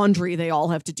laundry they all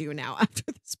have to do now after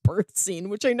this birth scene,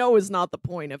 which I know is not the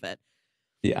point of it.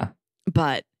 Yeah.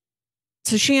 But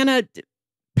so Shauna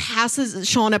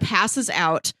passes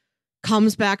out,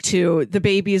 comes back to, the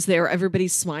baby is there,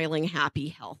 everybody's smiling, happy,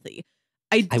 healthy.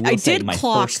 I will say did my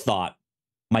clock.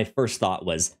 My first thought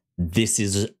was, this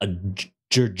is a dream.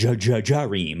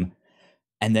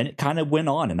 And then it kind of went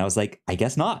on, and I was like, I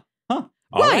guess not. Huh.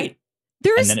 All right.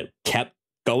 And then it kept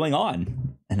going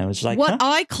on. And I was like, what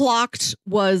I clocked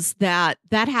was that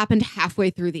happened halfway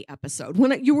through the episode,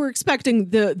 when you were expecting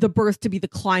the birth to be the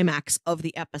climax of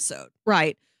the episode,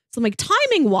 right? So I'm like,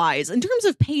 timing wise, in terms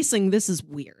of pacing, this is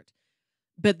weird.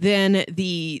 But then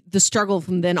the struggle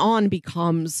from then on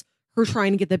becomes her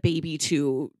trying to get the baby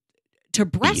to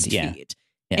breastfeed.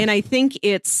 Yeah. And I think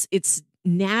it's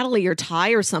Natalie or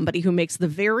Ty or somebody who makes the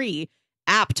very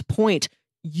apt point.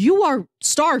 You are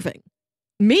starving.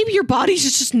 Maybe your body's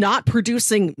just not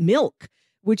producing milk,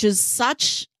 which is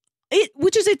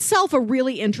itself a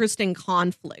really interesting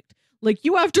conflict. Like,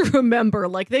 you have to remember,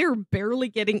 like, they are barely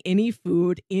getting any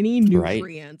food, any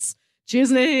nutrients. Right. She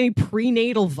hasn't had any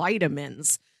prenatal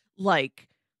vitamins. Like,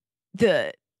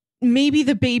 maybe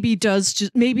the baby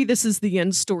maybe this is the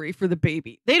end story for the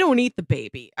baby. They don't eat the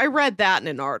baby. I read that in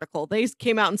an article. They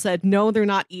came out and said, no, they're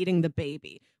not eating the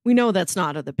baby. We know that's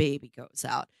not how the baby goes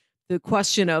out. The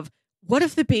question of, what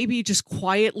if the baby just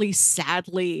quietly,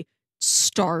 sadly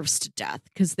starves to death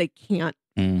because they can't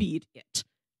feed it?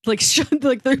 Like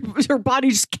their body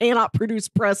just cannot produce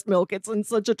breast milk. It's in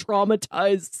such a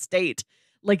traumatized state.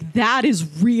 Like, that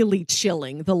is really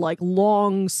chilling. The like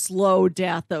long, slow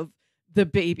death of the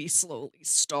baby slowly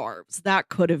starves. That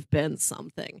could have been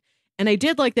something. And I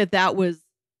did like that was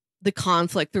the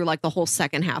conflict through like the whole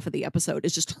second half of the episode,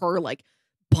 is just her like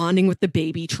bonding with the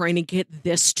baby, trying to get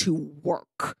this to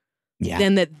work. Yeah.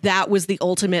 Then that was the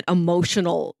ultimate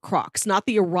emotional crux, not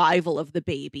the arrival of the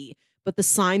baby, but the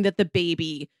sign that the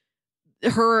baby,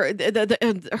 her and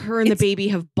the baby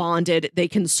have bonded. They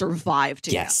can survive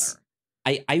together. Yes.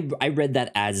 I read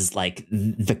that as like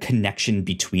the connection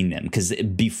between them, because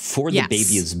before the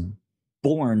baby is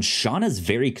born, Shauna's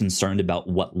very concerned about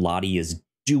what Lottie is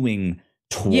doing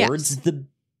towards the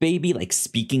baby, like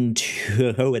speaking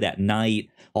to it at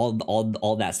night,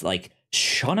 all that's like,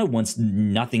 Shauna wants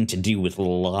nothing to do with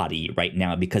Lottie right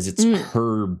now because it's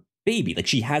her baby. Like,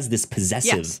 she has this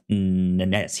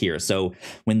possessiveness here. So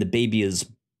when the baby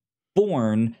is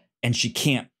born and she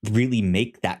can't really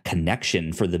make that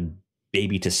connection for the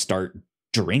baby to start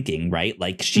drinking, right?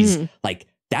 Like, she's like,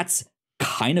 that's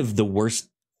kind of the worst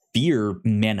fear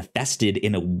manifested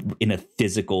in a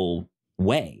physical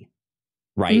way.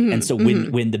 Right. And so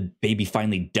when the baby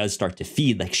finally does start to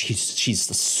feed, like,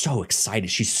 she's so excited.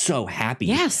 She's so happy.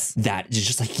 Yes. That it's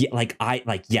just like,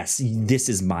 yes, this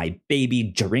is my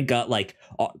baby, Jarinka. Like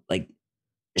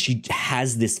she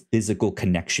has this physical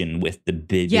connection with the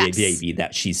baby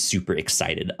that she's super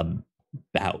excited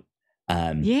about.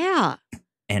 And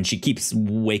she keeps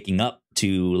waking up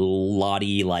to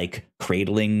Lottie, like,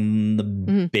 cradling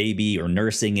the baby or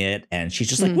nursing it. And she's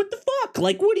just like, what the fuck?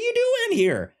 Like, what are you doing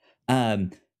here?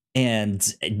 And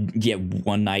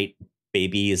one night,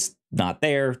 baby is not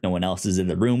there. No one else is in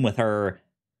the room with her.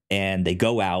 And they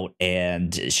go out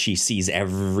and she sees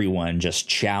everyone just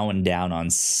chowing down on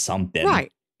something.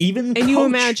 Right. Even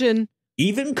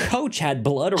Coach had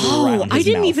blood around his I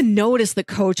didn't mouth. even notice the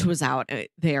Coach was out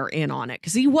there in on it,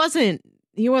 because he wasn't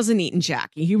eating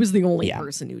Jackie. He was the only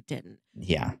person who didn't.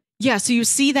 Yeah. Yeah, so you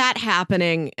see that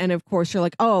happening, and of course you're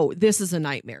like, oh, this is a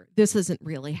nightmare. This isn't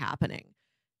really happening.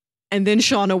 And then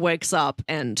Shauna wakes up,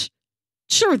 and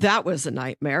sure, that was a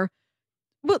nightmare.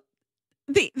 But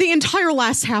the entire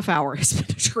last half hour has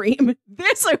been a dream.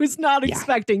 This I was not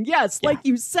expecting. Yes, like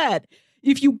you said,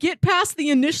 if you get past the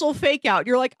initial fake out,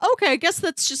 you're like, okay, I guess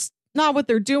that's just not what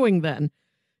they're doing then.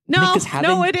 No,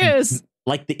 it is.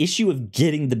 Like the issue of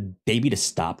getting the baby to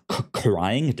stop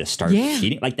crying, to start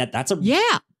feeding, like that's a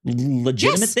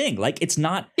legitimate thing. Like it's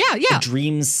not a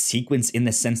dream sequence in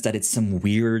the sense that it's some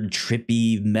weird,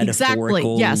 trippy,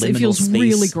 metaphorical, yes, it feels space.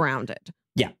 Really grounded.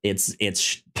 Yeah,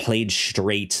 it's played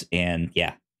straight, and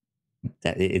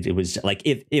that it was like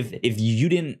if you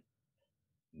didn't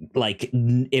like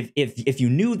if you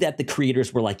knew that the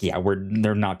creators were like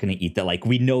they're not going to eat that, like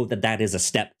we know that is a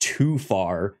step too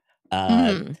far.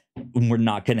 We're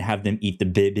not going to have them eat the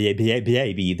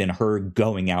baby, then her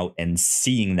going out and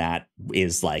seeing that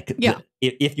is like,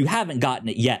 if you haven't gotten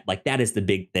it yet, like that is the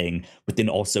big thing. But then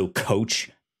also Coach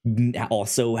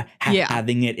also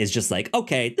having it is just like,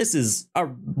 okay, this is a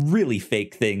really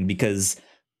fake thing, because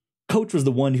Coach was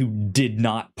the one who did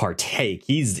not partake.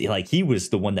 He was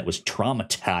the one that was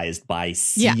traumatized by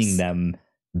seeing them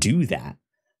do that.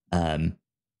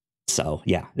 So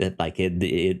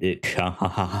it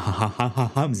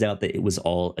comes out that it was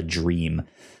all a dream,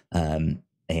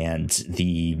 and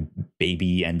the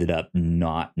baby ended up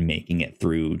not making it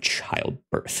through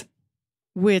childbirth,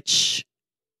 which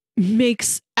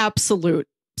makes absolute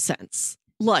sense.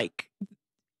 Like,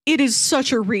 it is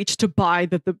such a reach to buy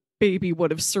that the baby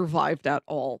would have survived at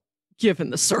all, given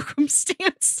the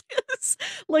circumstances.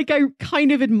 Like, I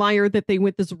kind of admire that they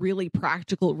went this really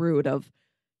practical route of,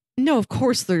 no, of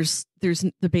course there's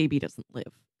the baby doesn't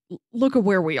live. Look at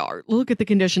where we are. Look at the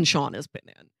condition Sean has been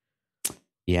in.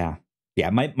 Yeah.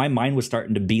 My mind was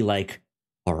starting to be like,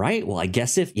 all right, well, I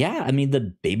guess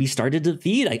the baby started to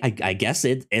feed. I guess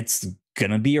it's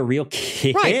gonna be a real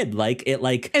kid.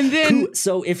 Right. And then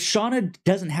so if Shauna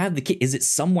doesn't have the kid, is it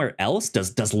somewhere else?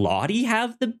 Does Lottie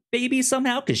have the baby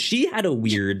somehow? Because she had a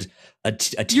weird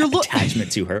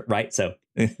attachment to her, right? So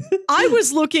I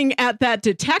was looking at that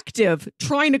detective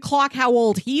trying to clock how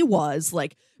old he was.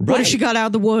 Like, what if she got out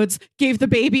of the woods, gave the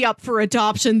baby up for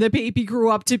adoption? The baby grew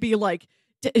up to be like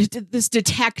this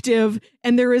detective.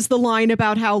 And there is the line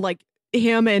about how like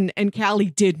him and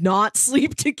Callie did not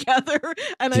sleep together.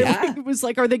 And I was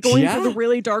like, are they going for the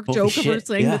really dark joke of her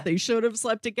saying that they should have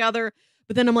slept together?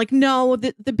 But then I'm like, no,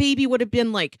 the baby would have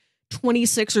been like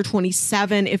 26 or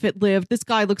 27 if it lived. This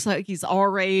guy looks like he's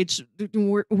our age.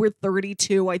 We're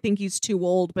 32. I think he's too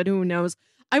old, but who knows?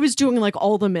 I was doing like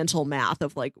all the mental math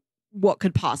of like what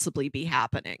could possibly be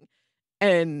happening.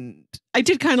 And I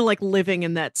did kind of like living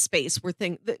in that space where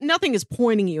nothing is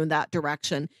pointing you in that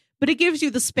direction, but it gives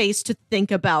you the space to think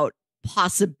about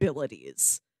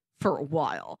possibilities for a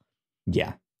while.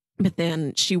 Yeah. But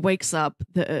then she wakes up,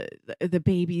 the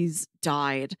baby's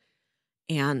died,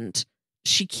 and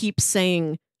she keeps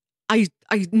saying, I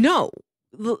know.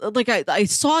 Like I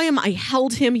saw him, I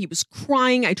held him, he was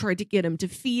crying, I tried to get him to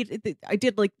feed. I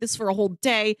did like this for a whole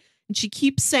day. And she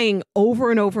keeps saying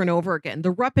over and over and over again,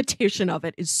 the repetition of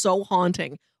it is so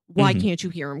haunting. Why can't you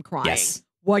hear him crying? Yes.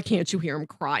 Why can't you hear him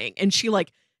crying? And she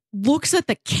like looks at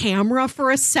the camera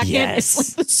for a second. Yes.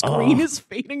 It's like the screen is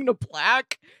fading to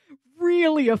black.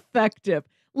 Really effective.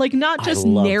 Like not just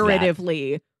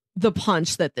narratively the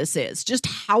punch that this is, just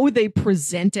how they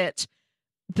present it.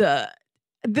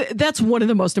 That's one of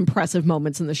the most impressive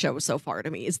moments in the show so far to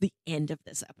me, is the end of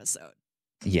this episode.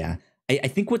 Yeah. I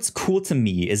think what's cool to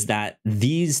me is that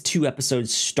these two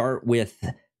episodes start with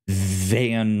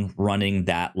Van running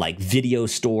that like video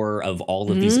store of all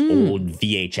of these old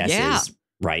VHSs,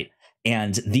 right?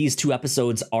 And these two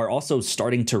episodes are also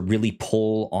starting to really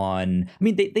pull on, I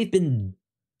mean, they've been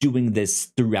doing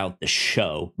this throughout the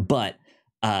show, but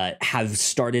have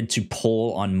started to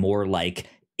pull on more like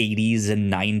 80s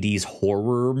and 90s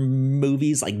horror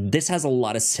movies. Like this has a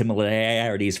lot of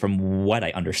similarities from what I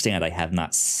understand. I have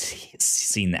not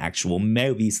seen the actual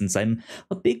movie since I'm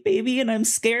a big baby and I'm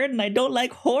scared and I don't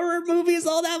like horror movies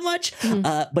all that much.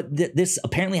 But this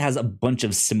apparently has a bunch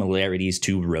of similarities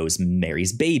to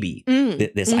Rosemary's Baby.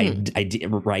 This idea,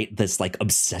 right? This like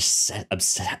obsession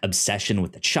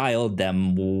with the child,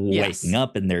 them waking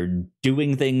up and they're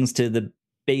doing things to the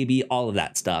baby, all of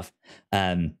that stuff.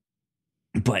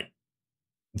 But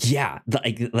yeah,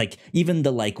 like even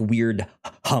the like weird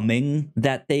humming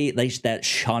that that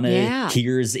Shauna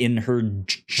hears in her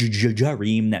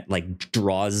dream that like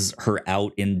draws her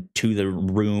out into the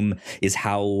room is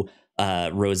how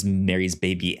Rosemary's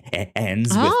Baby ends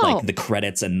with like the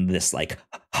credits and this like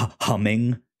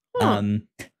humming.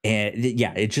 And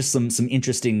yeah, it's just some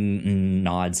interesting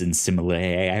nods and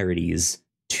similarities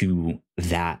to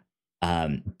that.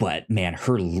 But man,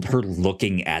 her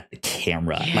looking at the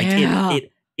camera,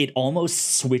 like it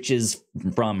almost switches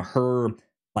from her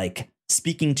like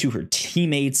speaking to her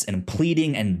teammates and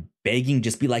pleading and begging,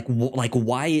 just be like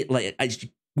why,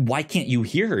 why can't you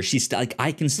hear her? She's like,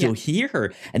 I can still hear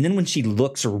her. And then when she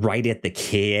looks right at the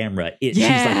camera, she's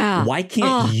like, why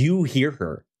can't you hear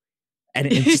her? And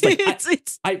it's just like,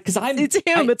 it's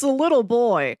him. It's a little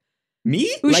boy.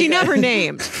 Me? Who she never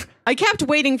named. I kept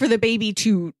waiting for the baby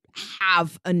to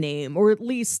have a name, or at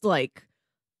least like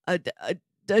a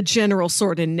general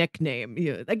sort of nickname.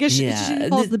 I guess she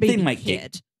calls the baby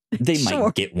Kid. They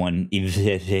might get one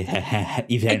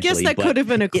eventually. I guess that could have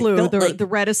been a clue. The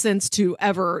reticence to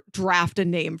ever draft a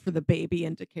name for the baby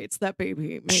indicates that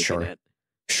baby ain't making it.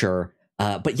 Sure.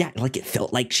 But yeah, like it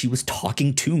felt like she was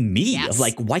talking to me. Of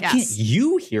like, why can't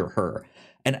you hear her?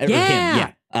 And or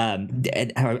him,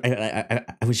 and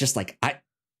I was just like,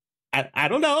 I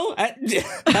don't know. I'm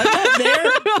not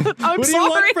there. What do you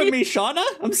want from me, Shauna?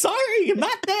 I'm sorry, I'm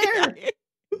not there.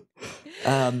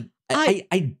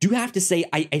 I do have to say,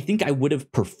 I think I would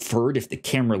have preferred if the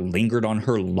camera lingered on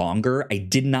her longer. I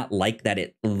did not like that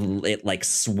it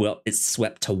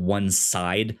swept to one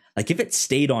side. Like if it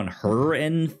stayed on her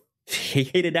and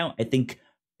faded out, I think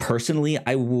personally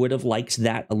I would have liked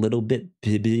that a little bit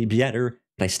better.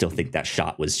 But I still think that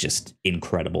shot was just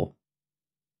incredible.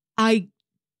 I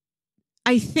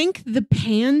think the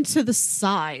pan to the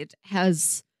side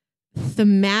has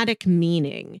thematic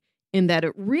meaning in that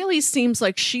it really seems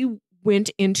like she went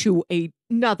into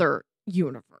another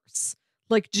universe.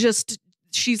 Like just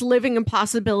she's living in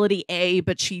possibility A,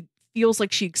 but she feels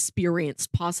like she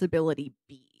experienced possibility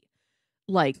B.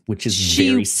 Like, which is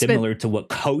very similar to what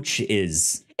Coach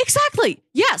is exactly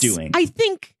doing. I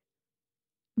think,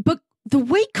 but the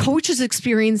way Coach is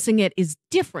experiencing it is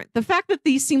different. The fact that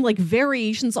these seem like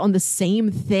variations on the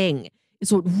same thing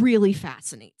is what really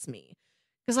fascinates me.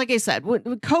 Because like I said,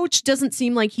 Coach doesn't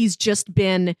seem like he's just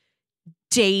been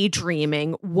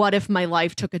daydreaming. What if my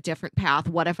life took a different path?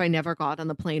 What if I never got on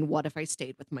the plane? What if I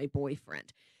stayed with my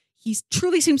boyfriend? He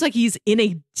truly seems like he's in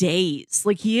a daze.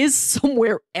 Like he is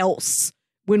somewhere else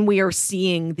when we are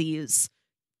seeing these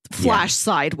flash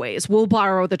sideways. We'll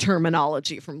borrow the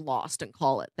terminology from Lost and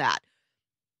call it that.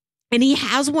 And he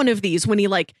has one of these when he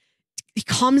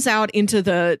comes out into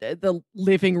the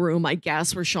living room, I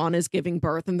guess, where Sean is giving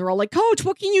birth, and they're all like, Coach,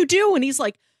 what can you do? And he's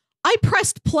like, I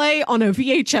pressed play on a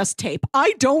VHS tape.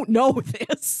 I don't know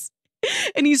this.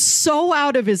 And he's so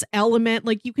out of his element.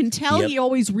 Like you can tell he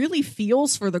always really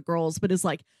feels for the girls, but is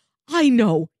like, I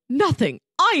know nothing.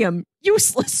 I am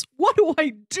useless. What do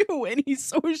I do? And he's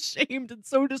so ashamed and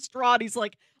so distraught. He's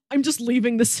like, I'm just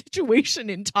leaving the situation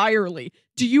entirely.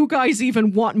 Do you guys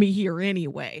even want me here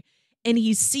anyway? And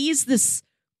he sees this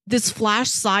flash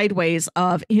sideways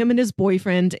of him and his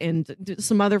boyfriend and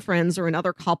some other friends or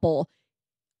another couple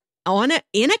in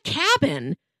a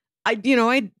cabin. I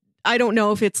don't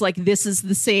know if it's like this is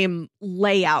the same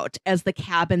layout as the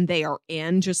cabin they are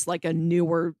in, just like a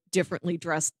newer, differently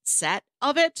dressed set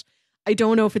of it. I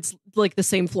don't know if it's like the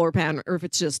same floor plan or if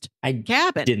it's just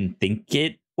cabin. Didn't think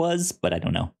it was, but I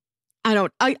don't know.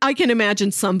 I can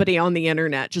imagine somebody on the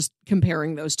internet just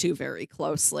comparing those two very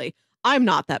closely. I'm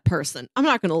not that person. I'm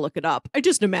not going to look it up. I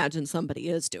just imagine somebody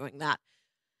is doing that.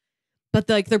 But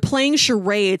they're playing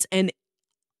charades, and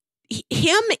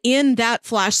him in that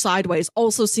flash sideways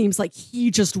also seems like he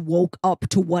just woke up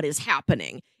to what is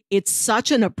happening. It's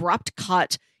such an abrupt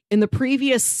cut. In the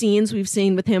previous scenes we've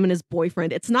seen with him and his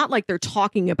boyfriend, it's not like they're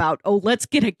talking about, oh, let's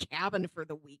get a cabin for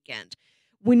the weekend.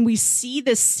 When we see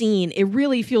this scene, it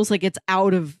really feels like it's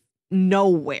out of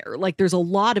nowhere. Like there's a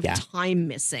lot of time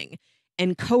missing.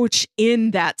 And Coach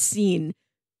in that scene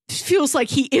feels like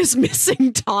he is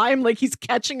missing time. Like he's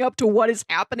catching up to what is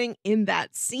happening in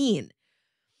that scene.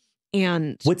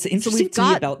 And what's interesting to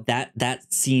me about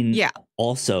that scene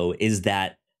also is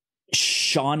that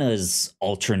Shauna's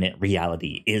alternate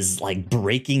reality is like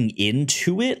breaking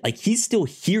into it. Like he's still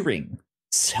hearing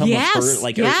some of her,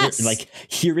 like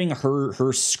hearing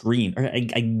her scream. Or I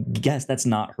guess that's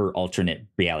not her alternate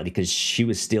reality because she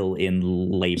was still in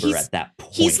labor at that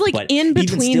point. He's like in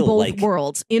between both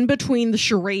worlds, in between the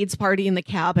charades party in the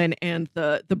cabin and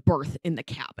the birth in the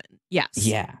cabin. Yes.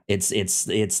 Yeah. It's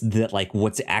that like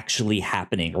what's actually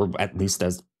happening, or at least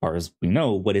as far as we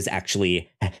know, what is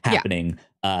actually happening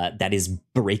that is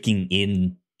breaking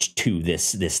into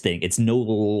this thing. It's no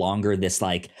longer this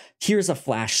like, here's a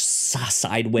flash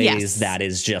sideways that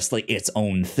is just like its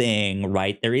own thing,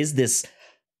 right? There is this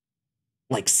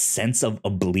like sense of a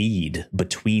bleed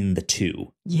between the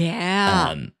two.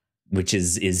 Yeah. Which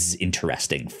is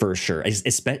interesting for sure.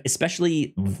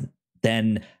 Especially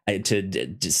then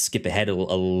to skip ahead a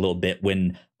little bit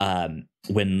when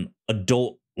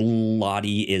adult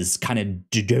Lottie is kind of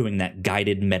doing that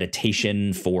guided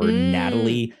meditation for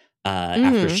Natalie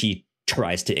after she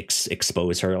tries to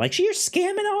expose her, like, you're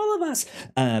scamming all of us.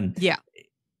 Yeah.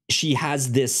 She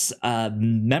has this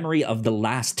memory of the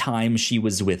last time she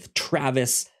was with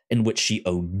Travis in which she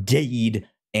OD'd.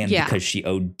 And because she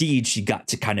OD'd, she got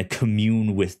to kind of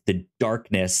commune with the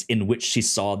darkness, in which she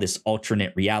saw this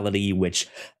alternate reality, which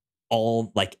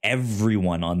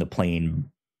everyone on the plane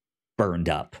burned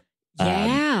up.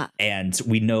 Yeah. And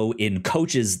we know in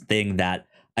Coach's thing that,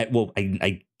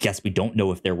 I guess we don't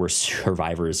know if there were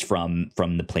survivors from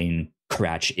the plane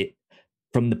crash.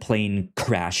 From the plane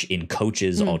crash in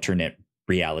Coach's alternate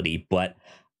reality, but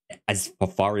as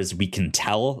far as we can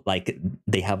tell, like,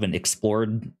 they haven't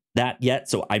explored that yet.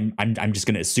 So I'm just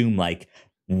going to assume, like,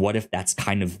 what if that's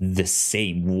kind of the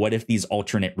same? What if these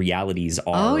alternate realities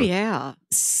are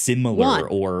similar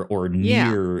or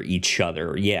near each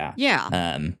other? Yeah.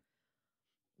 Yeah.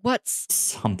 What's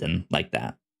something like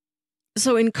that?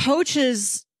 So in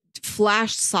Coach's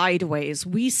flash sideways,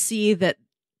 we see that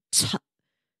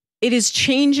it is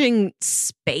changing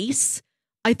space.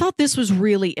 I thought this was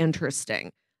really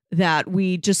interesting, that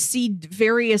we just see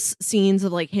various scenes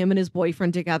of like him and his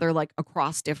boyfriend together, like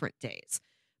across different days.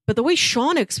 But the way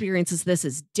Shauna experiences this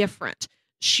is different.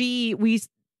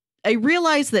 I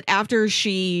realized that after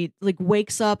she like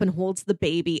wakes up and holds the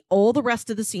baby, all the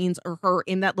rest of the scenes are her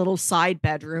in that little side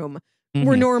bedroom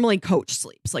where normally Coach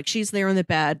sleeps. Like, she's there in the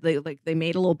bed. They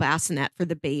made a little bassinet for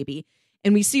the baby,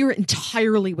 and we see her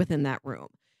entirely within that room.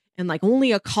 And like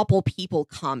only a couple people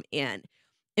come in.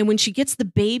 And when she gets the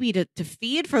baby to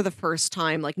feed for the first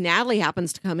time, like Natalie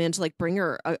happens to come in to like bring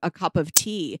her a cup of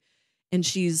tea, and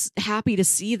she's happy to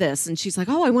see this. And she's like,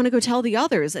 oh, I want to go tell the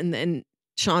others. And then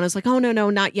Shauna's like, oh, no,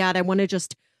 not yet. I want to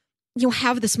just,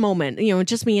 have this moment,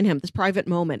 just me and him, this private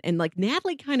moment. And like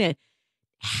Natalie kind of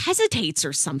hesitates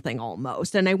or something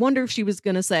almost. And I wonder if she was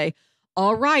going to say,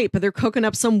 all right, but they're cooking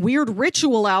up some weird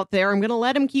ritual out there. I'm going to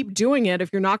let him keep doing it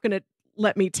if you're not going to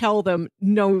let me tell them,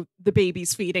 no, the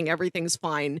baby's feeding, everything's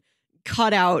fine.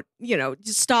 Cut out,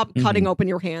 just stop cutting open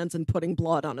your hands and putting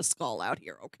blood on a skull out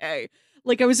here, okay?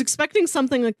 Like, I was expecting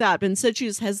something like that, but instead she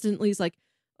just hesitantly is like,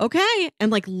 okay,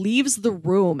 and like leaves the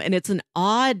room. And it's an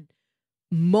odd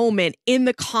moment in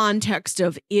the context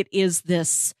of it is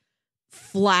this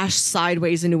flash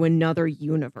sideways into another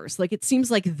universe. Like, it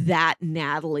seems like that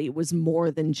Natalie was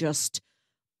more than just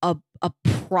a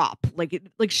prop.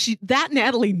 That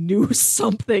Natalie knew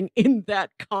something in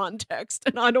that context,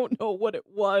 and I don't know what it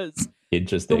was.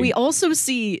 Interesting. But we also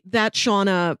see that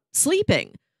Shauna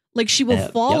sleeping. Like, she will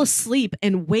fall asleep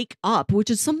and wake up, which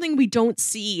is something we don't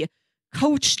see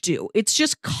Coach do. It's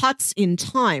just cuts in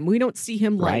time. We don't see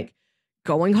him like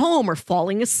going home or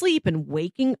falling asleep and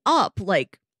waking up.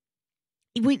 Like,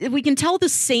 we can tell the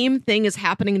same thing is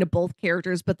happening to both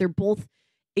characters, but they're both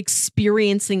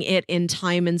experiencing it in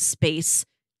time and space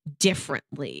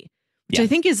differently, which I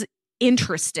think is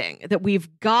interesting, that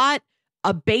we've got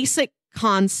a basic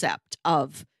concept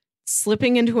of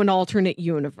slipping into an alternate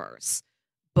universe,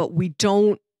 but we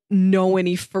don't know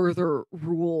any further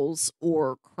rules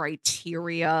or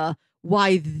criteria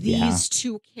why these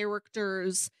two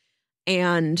characters,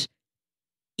 and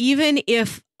even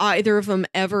if either of them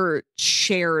ever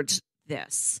shared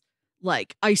this,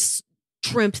 like, I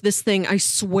dreamt this thing, I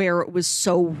swear it was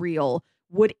so real.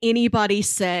 Would anybody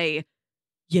say,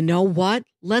 you know what?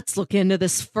 Let's look into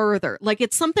this further. Like,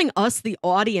 it's something us, the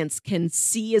audience, can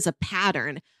see as a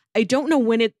pattern. I don't know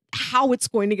how it's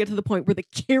going to get to the point where the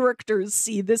characters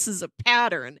see this as a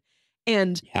pattern.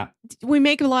 And we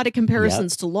make a lot of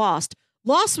comparisons to Lost.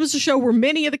 Lost was a show where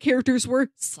many of the characters were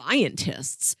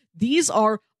scientists. These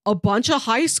are a bunch of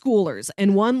high schoolers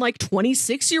and one like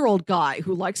 26-year-old guy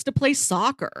who likes to play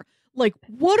soccer. Like,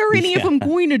 what are any of them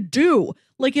going to do?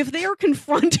 Like, if they are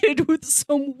confronted with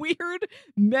some weird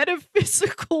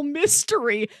metaphysical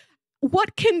mystery,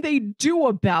 what can they do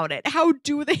about it? How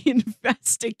do they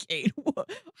investigate?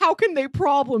 How can they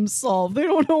problem solve? They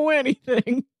don't know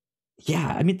anything.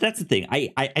 Yeah, I mean, that's the thing.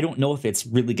 I don't know if it's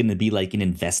really going to be like an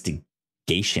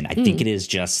investigation. I think it is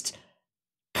just,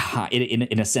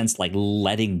 in a sense, like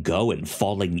letting go and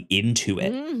falling into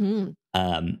it.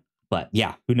 But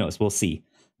yeah, who knows? We'll see.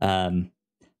 We've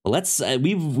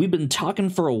been talking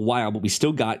for a while, but we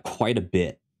still got quite a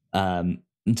bit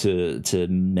to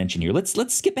mention here.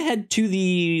 Let's skip ahead to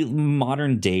the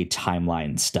modern day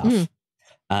timeline stuff.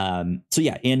 So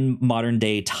yeah, in modern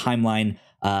day timeline,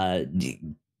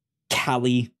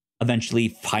 Callie eventually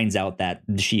finds out that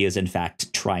she is in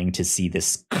fact trying to see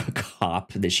this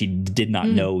cop, that she did not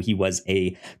know he was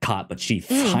a cop, but she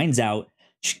finds out.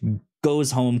 She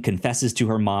goes home, confesses to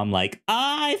her mom, like,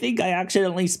 I think I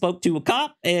accidentally spoke to a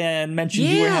cop and mentioned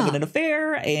you were having an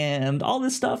affair and all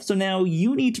this stuff. So now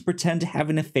you need to pretend to have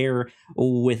an affair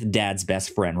with Dad's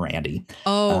best friend, Randy.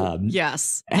 Oh,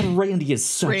 yes. And Randy is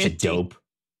such a dope.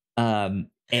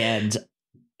 And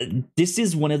this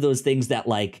is one of those things that,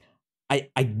 like,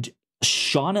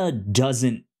 Shauna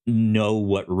doesn't know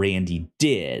what Randy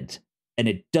did, and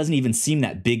it doesn't even seem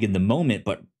that big in the moment,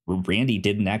 but Randy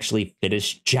didn't actually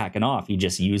finish jacking off. He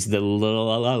just used the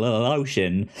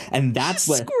lotion, and that's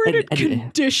what squirted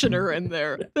conditioner in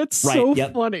there. That's so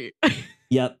funny.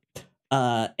 Yep.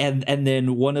 And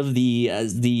then one of the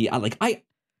I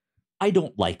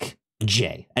don't like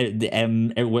Jay,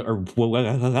 or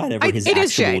whatever his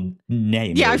actual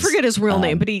name is. Yeah, I forget his real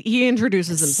name, but he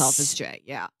introduces himself as Jay.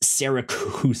 Yeah.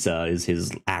 Saracusa is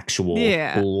his actual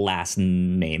last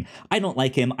name. I don't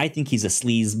like him. I think he's a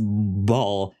sleaze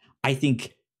ball. I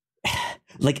think,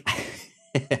 like,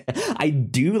 I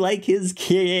do like his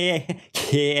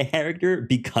character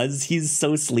because he's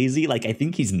so sleazy. Like, I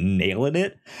think he's nailing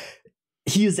it.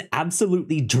 He is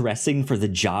absolutely dressing for the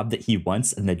job that he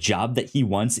wants, and the job that he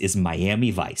wants is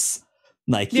Miami Vice.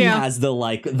 Like, he has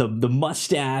the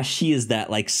mustache, he is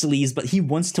that, like, sleaze, but he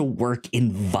wants to work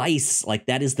in Vice. Like,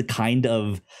 that is the kind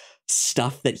of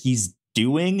stuff that he's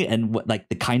doing, and what, like,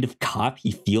 the kind of cop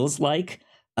he feels like.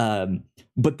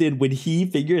 But then when he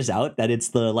figures out that it's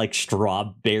the, like,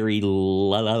 strawberry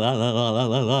lotion,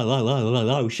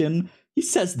 he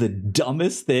says the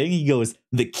dumbest thing. He goes,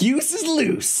 "The cuse is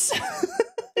loose."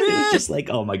 It's just like,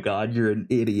 oh my God, you're an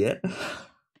idiot.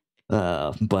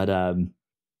 Yeah,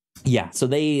 so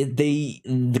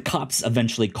the cops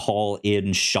eventually call in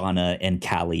Shauna and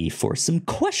Callie for some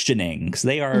questioning, because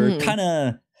they are kind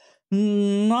of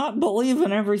not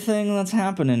believing everything that's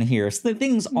happening here. So the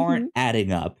things aren't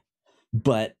adding up.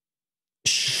 But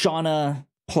Shauna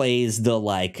plays the,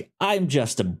 like, I'm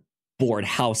just a bored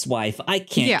housewife. I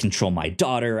can't control my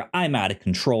daughter. I'm out of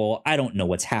control. I don't know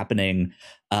what's happening.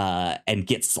 And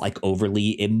gets, like,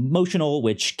 overly emotional,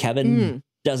 which Kevin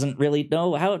doesn't really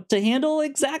know how to handle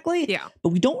exactly. Yeah. But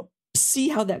we don't see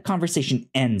how that conversation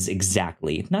ends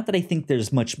exactly. Not that I think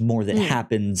there's much more that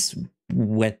happens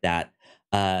with that.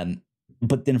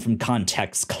 But then from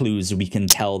context clues, we can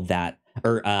tell that,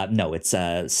 it's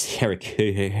Sarah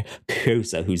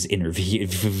Cosa who's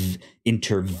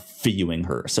interviewing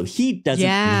her. So he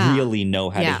doesn't really know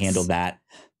how to handle that.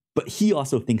 But he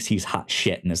also thinks he's hot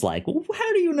shit and is like, well,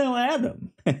 how do you know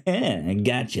Adam? I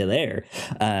got you there.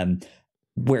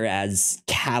 Whereas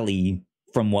Callie,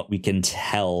 from what we can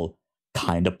tell,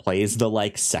 kind of plays the,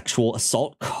 like, sexual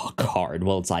assault card.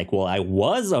 Well, it's like, well, I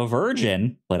was a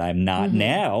virgin, but I'm not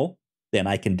now. Then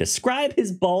I can describe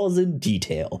his balls in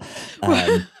detail.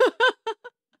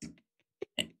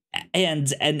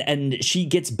 And she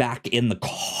gets back in the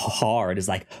car and is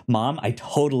like, Mom, I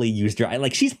totally used her.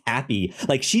 Like, she's happy.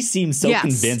 Like, she seems so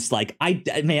convinced. Like, I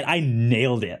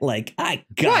nailed it. Like, I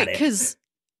got it. Because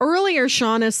earlier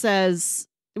Shauna says,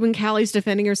 when Callie's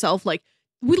defending herself, like,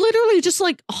 we literally just,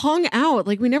 like, hung out.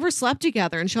 Like, we never slept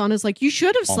together. And Shauna's like, you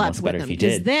should have slept with him,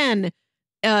 because then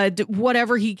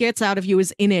whatever he gets out of you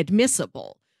is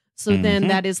inadmissible. So then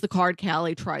that is the card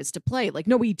Callie tries to play. Like,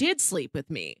 no, he did sleep with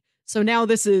me. So now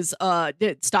this is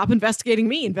stop investigating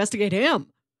me, investigate him.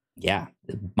 Yeah,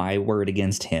 my word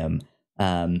against him.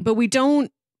 But we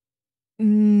don't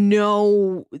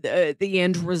know the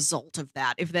end result of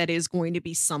that, if that is going to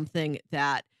be something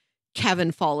that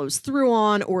Kevin follows through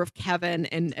on, or if Kevin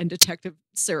and Detective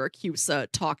Saracusa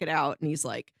talk it out and he's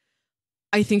like,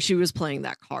 I think she was playing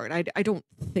that card. I don't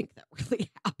think that really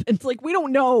happened. Like, we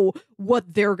don't know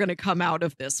what they're going to come out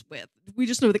of this with. We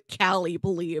just know that Callie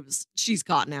believes she's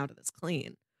gotten out of this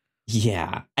clean.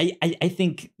 Yeah, I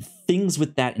think things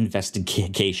with that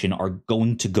investigation are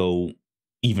going to go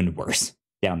even worse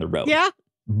down the road. Yeah.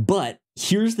 But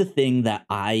here's the thing that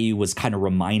I was kind of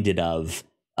reminded of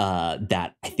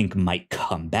that I think might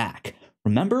come back.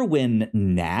 Remember when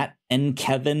Nat and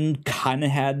Kevin kind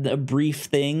of had a brief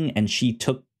thing and she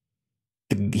took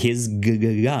his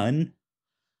gun?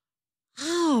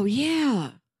 Oh,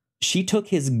 yeah. She took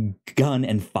his gun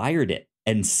and fired it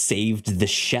and saved the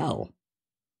shell.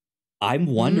 I'm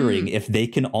wondering if they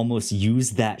can almost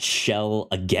use that shell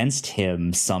against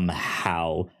him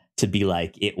somehow, to be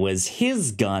like, it was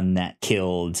his gun that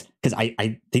killed. Because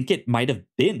I think it might have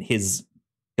been his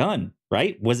gun.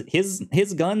 Right? Was it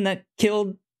his gun that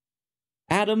killed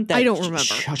Adam, that I don't remember.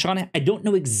 Shauna, I don't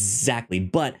know exactly,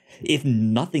 but if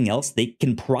nothing else, they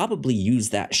can probably use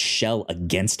that shell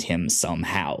against him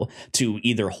somehow to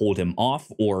either hold him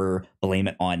off or blame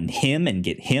it on him and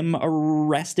get him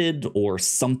arrested or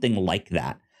something like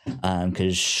that.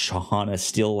 Because Shauna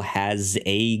still has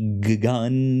a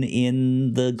gun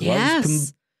in the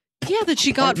glove. Yeah, that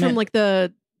she got from like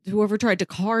whoever tried to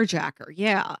carjack her.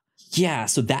 Yeah. Yeah,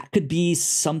 so that could be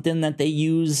something that they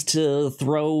use to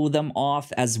throw them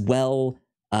off as well.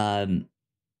 I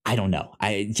don't know.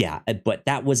 But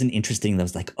that was an interesting. That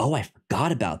was like, oh, I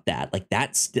forgot about that. Like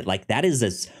that is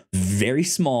a very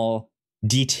small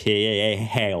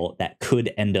detail that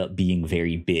could end up being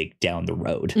very big down the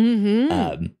road.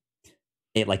 Mm-hmm.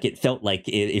 It felt like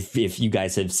if you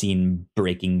guys have seen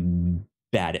Breaking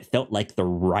Bad, it felt like the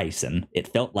ricin. It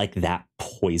felt like that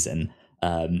poison.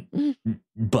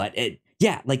 But I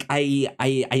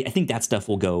think that stuff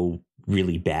will go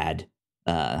really bad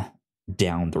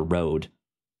down the road.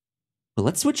 But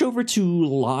let's switch over to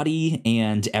Lottie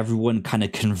and everyone kind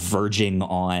of converging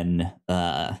on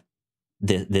the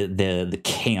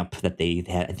camp that they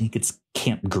had. I think it's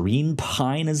Camp Green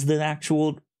Pine is the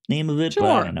actual name of it. Sure.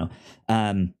 But I don't know.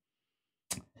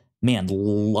 Man,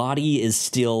 Lottie is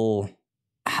still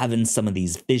having some of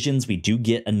these visions. We do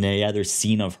get another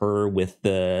scene of her with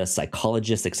the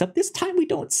psychologist, except this time we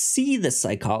don't see the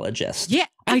psychologist. Yeah,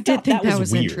 I did think that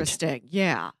was interesting.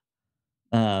 Yeah.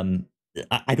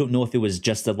 I don't know if it was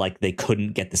just that like they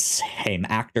couldn't get the same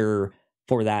actor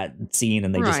for that scene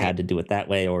and they just had to do it that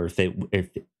way, or if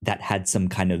that had some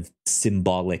kind of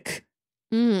symbolic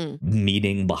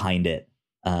meaning behind it,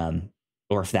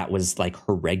 or if that was like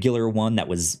her regular one that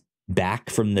was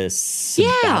back from this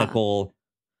sabbatical.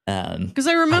 Because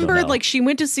I remember like she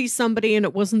went to see somebody and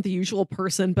it wasn't the usual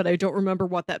person, but I don't remember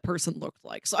what that person looked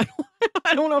like. So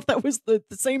I don't know if that was the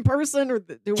same person or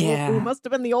who must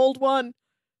have been the old one.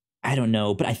 I don't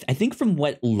know. But I think from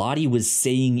what Lottie was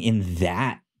saying in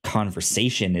that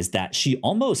conversation is that she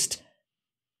almost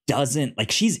doesn't,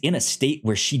 like, she's in a state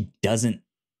where she doesn't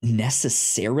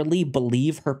necessarily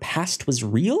believe her past was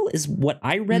real is what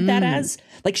I read that as.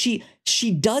 Like she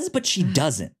does, but she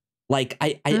doesn't. Like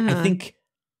I think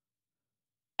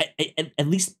at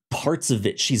least parts of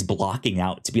it she's blocking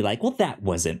out to be like, well, that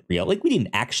wasn't real. Like we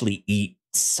didn't actually eat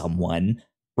someone,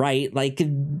 right? Like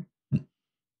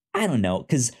I don't know,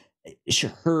 because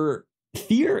her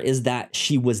fear is that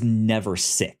she was never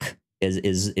sick.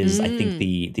 Is I think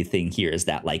the thing here is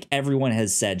that like everyone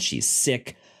has said she's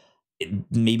sick.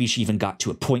 Maybe she even got to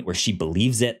a point where she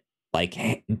believes it. Like,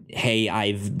 hey,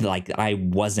 I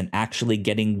wasn't actually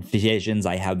getting visions.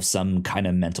 I have some kind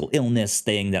of mental illness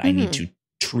thing that I need to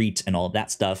treat and all of that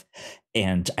stuff.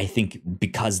 And I think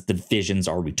because the visions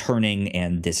are returning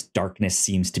and this darkness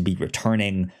seems to be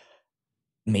returning,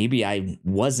 maybe I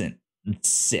wasn't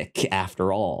sick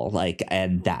after all. Like,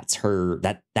 and that's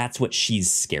that's what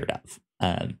she's scared of.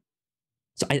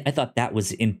 So I thought that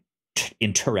was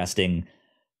interesting.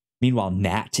 Meanwhile,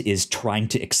 Nat is trying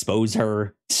to expose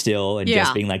her still and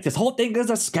just being like, this whole thing is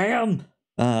a scam.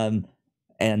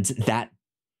 And that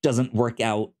doesn't work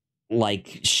out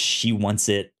like she wants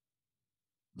it.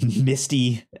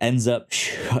 Misty ends up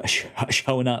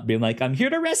showing up being like, I'm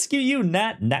here to rescue you,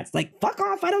 Nat. And Nat's like, fuck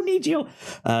off, I don't need you.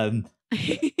 And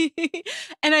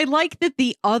I like that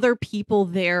the other people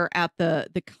there at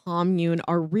the commune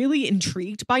are really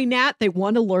intrigued by Nat. They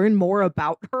want to learn more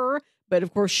about her. But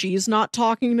of course, she's not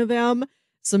talking to them.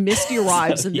 So Misty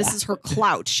arrives and this is her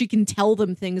clout. She can tell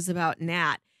them things about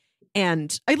Nat.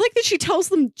 And I like that she tells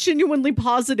them genuinely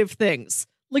positive things.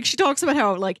 Like she talks about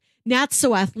how like Nat's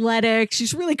so athletic.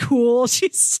 She's really cool.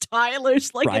 She's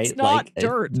stylish. Like it's not like,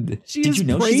 dirt. Did you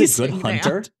know she's a good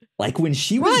hunter? Like when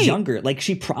she was younger, like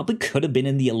she probably could have been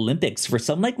in the Olympics for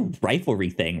some like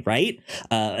riflery thing, right?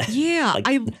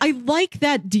 I like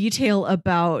that detail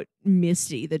about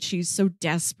Misty, that she's so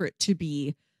desperate to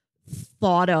be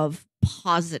thought of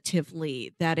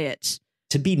positively that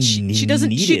to be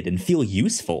needed and feel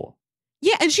useful.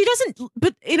 Yeah, and she doesn't,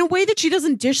 but in a way that she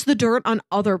doesn't dish the dirt on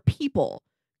other people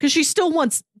because she still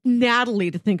wants Natalie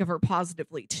to think of her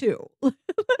positively too.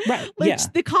 Right.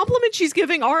 Like the compliments she's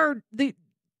giving are the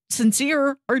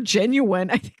sincere or genuine.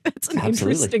 I think that's an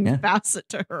interesting facet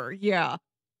to her. Yeah.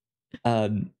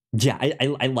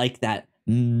 I like that.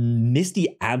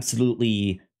 Misty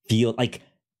absolutely feel like,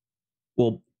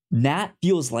 well, Nat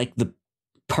feels like the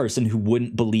person who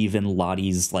wouldn't believe in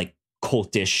Lottie's like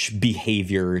cultish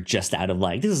behavior just out of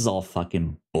like, this is all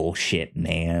fucking bullshit,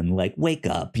 man. Like, wake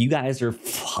up. You guys are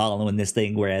following this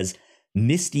thing. Whereas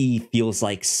Misty feels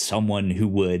like someone who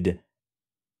would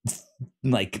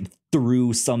like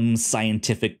through some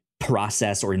scientific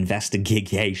process or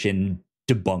investigation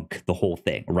debunk the whole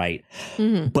thing, right?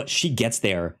 But she gets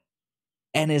there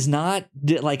and is not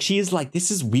like, she's like,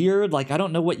 this is weird, like I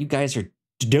don't know what you guys are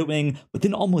doing. But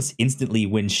then almost instantly,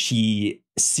 when she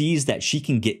sees that she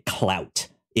can get clout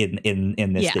in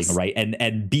this thing, right,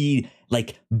 and be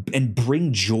like, and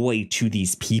bring joy to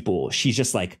these people, she's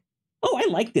just like, oh,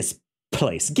 I like this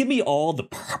place, give me all the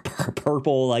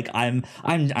purple, like I'm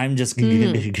just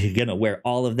gonna wear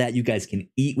all of that, you guys can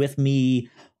eat with me,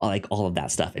 like all of that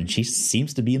stuff. And she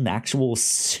seems to be an actual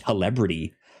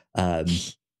celebrity,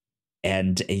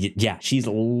 and yeah, she's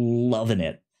loving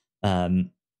it.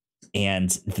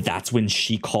 And that's when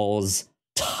she calls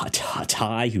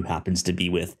Ty, who happens to be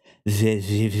with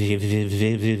Vivian,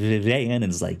 and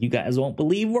is like, you guys won't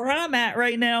believe where I'm at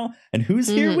right now, and who's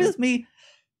here with me.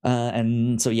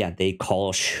 And so, yeah, they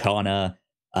call Shauna.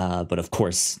 But of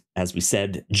course, as we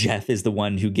said, Jeff is the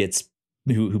one who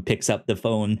picks up the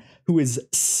phone, who is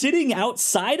sitting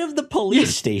outside of the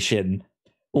police station,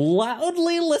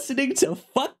 loudly listening to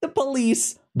Fuck the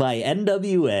Police by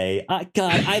NWA.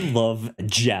 God, I love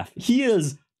Jeff. He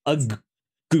is a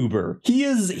goober. He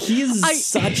is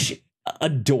such a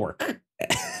dork.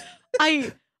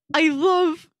 I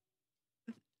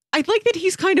like that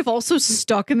he's kind of also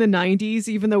stuck in the 90s,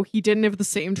 even though he didn't have the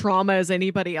same trauma as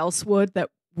anybody else would that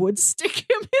would stick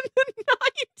him in the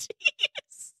 90s.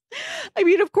 I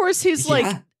mean, of course, his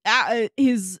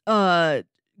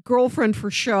girlfriend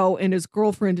for show and his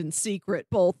girlfriend in secret,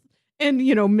 both, and,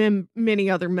 you know, many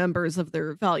other members of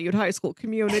their valued high school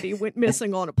community went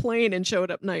missing on a plane and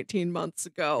showed up 19 months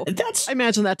ago. I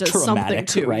imagine that does something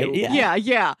to right? you.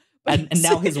 Yeah. And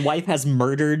now his wife has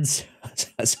murdered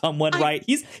someone, right?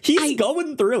 He's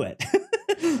going through it.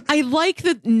 I like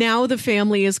that now the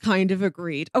family is kind of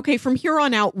agreed. Okay, from here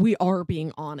on out, we are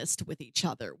being honest with each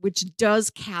other, which does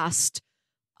cast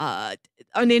an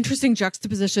interesting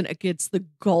juxtaposition against the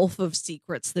gulf of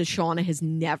secrets that Shauna has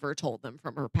never told them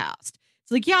from her past.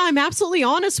 It's like, yeah, I'm absolutely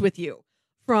honest with you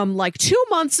from like 2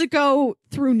 months ago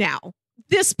through now,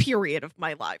 this period of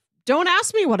my life. Don't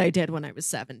ask me what I did when I was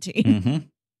 17.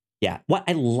 Yeah, what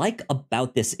I like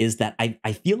about this is that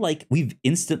I feel like we've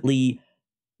instantly,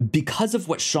 because of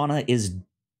what Shauna is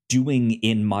doing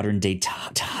in modern day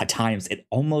times, it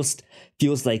almost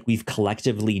feels like we've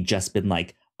collectively just been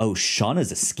like, oh,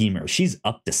 Shauna's a schemer. She's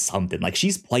up to something. Like,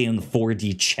 she's playing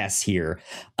 4D chess here.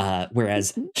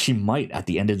 Whereas she might, at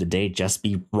the end of the day, just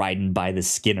be riding by the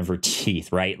skin of her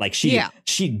teeth, right? Like, she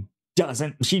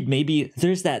maybe,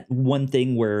 there's that one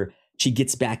thing where she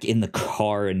gets back in the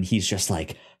car and he's just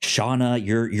like, Shauna,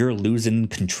 you're losing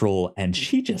control. And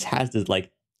she just has this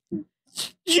like,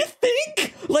 you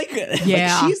think? Like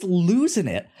she's losing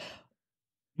it.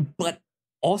 But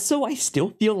also, I still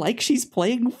feel like she's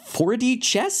playing 4D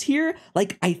chess here.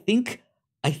 Like, I think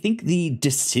the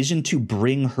decision to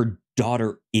bring her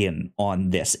daughter in on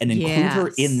this and include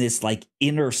her in this like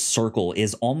inner circle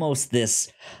is almost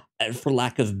this, for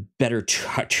lack of better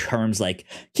terms, like,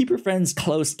 keep your friends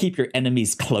close, keep your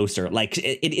enemies closer. Like,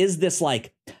 it is this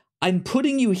like, I'm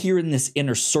putting you here in this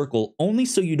inner circle only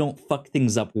so you don't fuck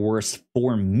things up worse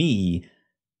for me,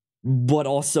 but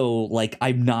also like,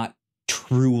 I'm not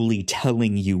truly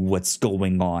telling you what's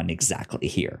going on exactly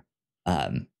here.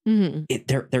 It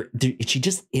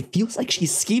feels like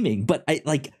she's scheming, but I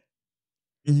like,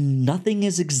 nothing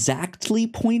is exactly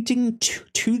pointing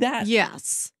to that.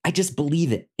 Yes. I just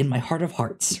believe it in my heart of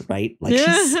hearts, right? Like,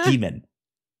 she's scheming.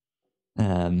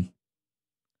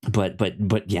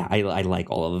 But yeah, I like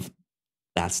all of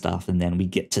that stuff. And then we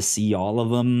get to see all of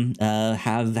them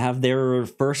have their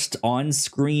first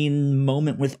on-screen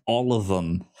moment with all of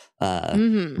them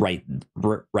right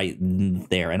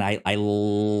there. And I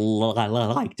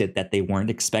liked it that they weren't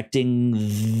expecting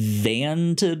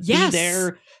Van to be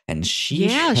there. And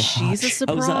she's a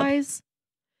surprise.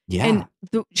 Yeah. And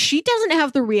she doesn't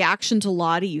have the reaction to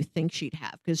Lottie you think she'd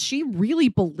have, because she really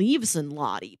believes in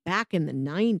Lottie back in the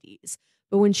 90s.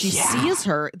 But when she sees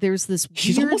her, there's this weird,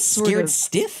 she's almost scared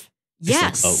stiff.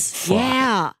 Yes. Like, oh, fuck.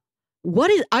 Yeah.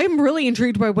 I'm really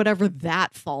intrigued by whatever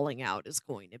that falling out is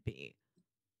going to be.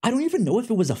 I don't even know if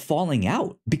it was a falling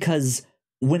out, because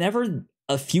whenever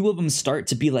a few of them start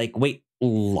to be like, wait,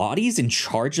 Lottie's in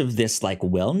charge of this like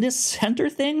wellness center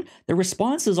thing, the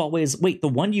response is always, wait, the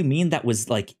one you mean that was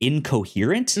like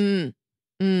incoherent? So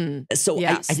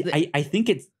yes. I think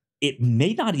it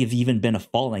may not have even been a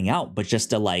falling out, but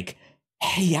just a like,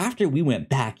 hey, after we went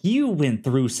back, you went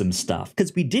through some stuff.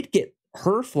 Because we did get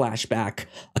her flashback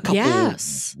a couple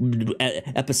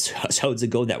episodes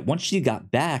ago, that once she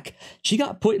got back, she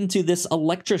got put into this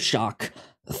electroshock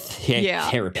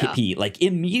therapy like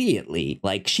immediately.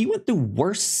 Like she went through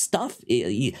worse stuff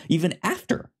even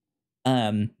after.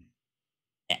 And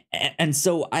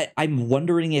so I'm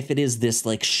wondering if it is this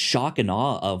like shock and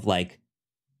awe of like,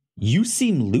 you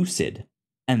seem lucid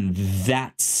and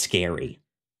that's scary.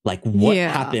 Like what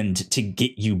happened to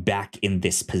get you back in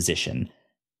this position?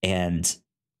 And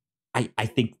I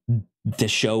think the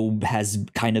show has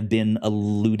kind of been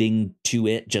alluding to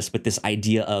it just with this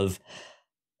idea of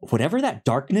whatever that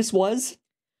darkness was,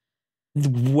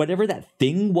 whatever that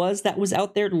thing was that was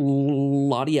out there.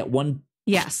 Lottie at one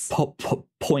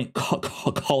point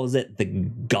calls it the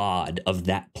god of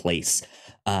that place.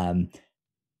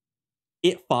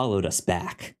 It followed us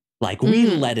back. Like we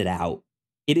let it out.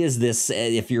 It is this,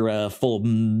 if you're a Full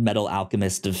Metal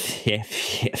Alchemist fan,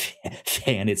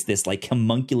 it's this like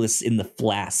homunculus in the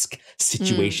flask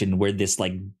situation where this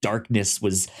like darkness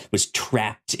was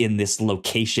trapped in this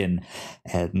location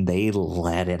and they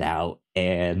let it out,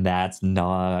 and that's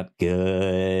not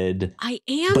good. I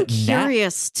am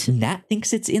curious. Nat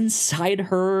thinks it's inside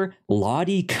her.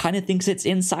 Lottie kind of thinks it's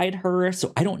inside her.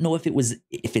 So I don't know if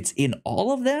it's in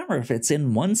all of them or if it's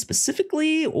in one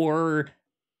specifically, or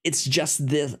it's just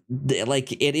the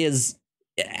like it is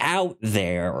out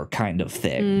there kind of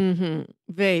thing.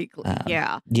 Vaguely.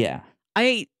 Yeah.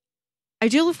 I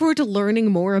do look forward to learning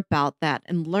more about that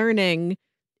and learning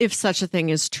if such a thing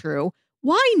is true.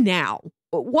 Why now?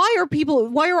 Why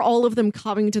are all of them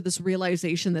coming to this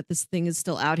realization that this thing is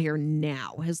still out here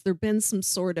now? Has there been some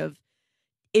sort of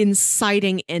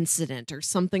inciting incident or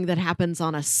something that happens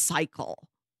on a cycle?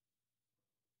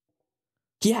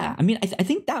 Yeah, I mean, I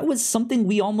think that was something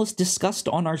we almost discussed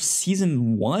on our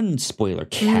season 1 spoiler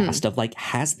cast of like,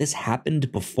 has this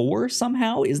happened before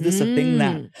somehow? Is this a thing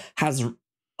that has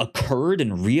occurred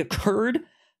and reoccurred?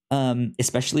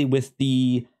 Especially with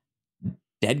the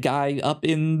dead guy up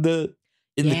in the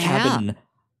cabin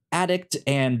addict,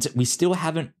 and we still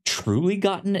haven't truly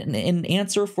gotten an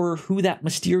answer for who that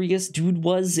mysterious dude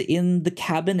was in the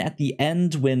cabin at the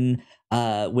end when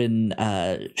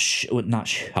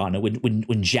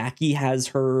Jackie has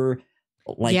her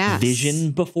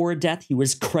vision before death. He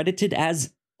was credited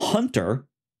as Hunter,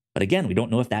 but again, we don't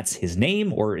know if that's his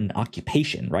name or an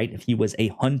occupation, right? If he was a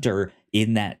hunter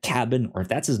in that cabin or if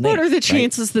that's his name. What are the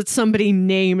chances that somebody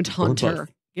named Hunter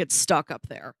gets stuck up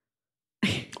there?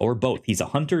 Or both. He's a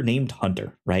hunter named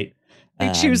Hunter, right?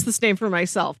 I choose this name for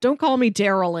myself. Don't call me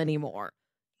Daryl anymore.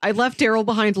 I left Daryl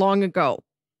behind long ago.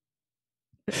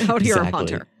 Out here,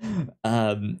 exactly.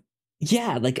 Hunter.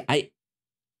 Yeah, like I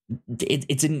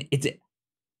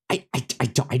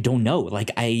don't know.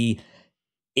 Like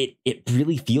it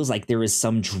really feels like there is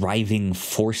some driving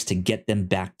force to get them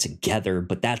back together,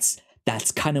 but that's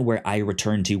kind of where I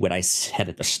return to what I said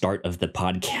at the start of the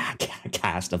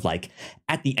podcast of like,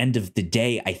 at the end of the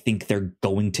day, I think they're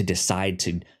going to decide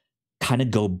to kind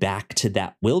of go back to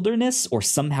that wilderness or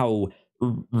somehow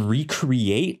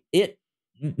recreate it,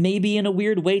 maybe in a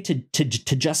weird way to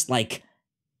just like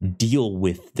deal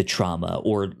with the trauma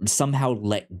or somehow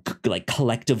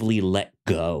collectively let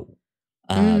go.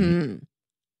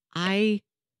 I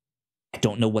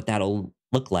don't know what that'll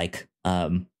look like.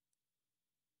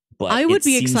 But I would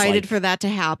be excited for that to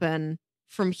happen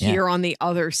from here on the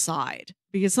other side,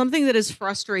 because something that has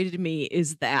frustrated me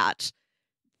is that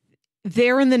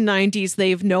they're in the 90s.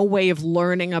 They have no way of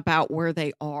learning about where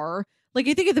they are. Like,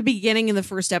 I think at the beginning in the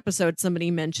first episode, somebody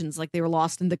mentions like they were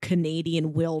lost in the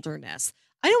Canadian wilderness.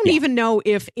 I don't even know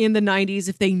if in the 90s,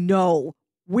 if they know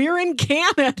we're in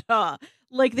Canada.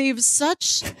 Like, they have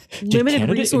such limited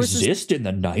Canada resources. Exist in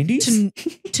the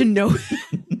 90s to know.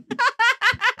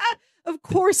 Of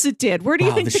course it did. Where do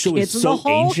you think the kids in the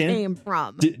hall came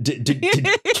from? Did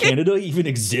Canada even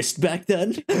exist back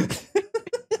then?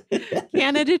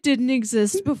 Canada didn't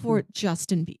exist before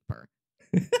Justin Bieber.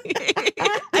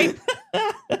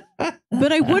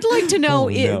 But I would like to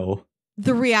know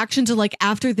the reaction to like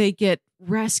after they get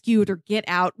rescued or get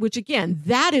out, which again,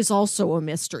 that is also a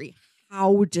mystery.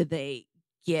 How do they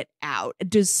get out?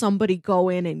 Does somebody go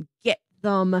in and get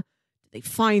them? They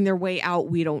find their way out.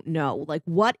 We don't know. Like,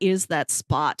 what is that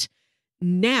spot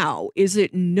now? Is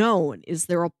it known? Is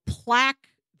there a plaque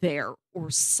there or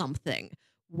something?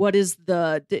 What is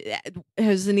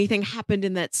has anything happened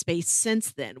in that space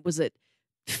since then? Was it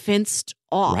fenced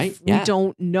off? Right? We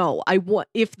don't know.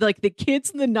 If like the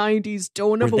kids in the 90s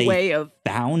don't have a way of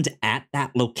found at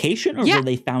that location, or were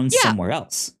they found somewhere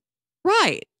else?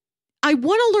 Right. I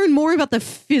want to learn more about the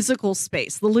physical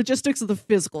space, the logistics of the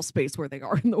physical space where they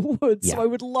are in the woods. Yeah. So I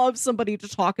would love somebody to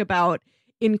talk about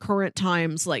in current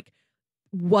times, like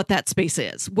what that space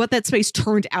is, what that space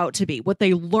turned out to be, what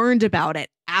they learned about it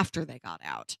after they got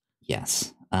out.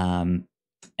 Yes. And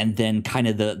then kind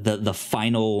of the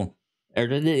final, or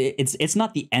it's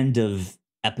not the end of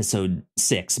episode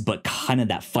 6, but kind of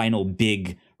that final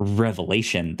big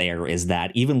revelation there is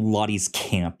that even Lottie's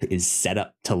camp is set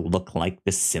up to look like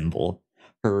the symbol.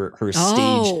 Her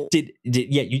stage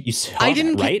yeah, you saw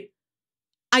that, right?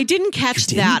 I didn't catch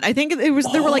that. I think it was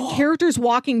there were like characters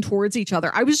walking towards each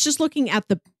other. I was just looking at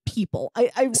the people.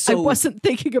 I wasn't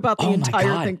thinking about the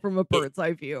entire thing from a bird's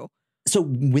eye view. So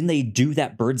when they do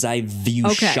that bird's eye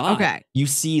view shot, you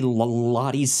see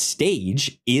Lottie's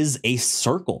stage is a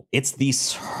circle. It's the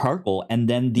circle, and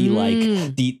then the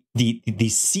like the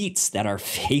seats that are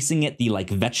facing it, the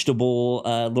like vegetable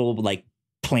little like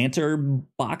planter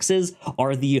boxes,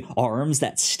 are the arms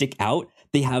that stick out.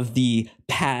 They have the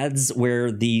pads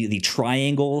where the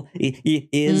triangle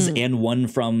is, and one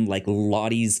from like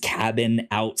Lottie's cabin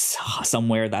out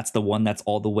somewhere. That's the one that's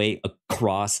all the way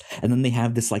across. And then they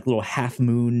have this like little half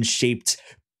moon shaped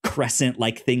crescent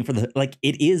like thing for the like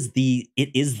it is the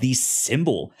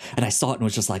symbol. And I saw it and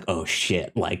was just like, oh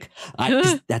shit. Like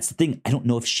that's the thing. I don't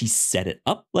know if she set it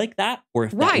up like that or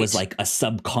if that was like a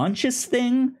subconscious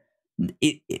thing.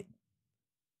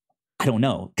 I don't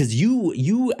know, because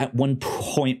you at one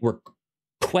point were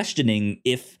questioning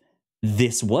if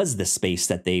this was the space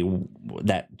that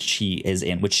she is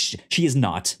in, which she is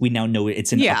not. We now know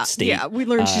it's in upstate. Yeah, we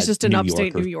learned she's just in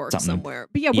upstate New York somewhere.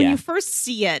 But yeah, when you first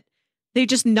see it, they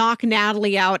just knock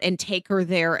Natalie out and take her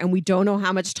there, and we don't know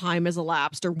how much time has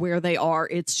elapsed or where they are.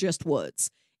 It's just woods.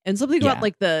 And something about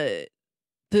like the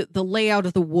layout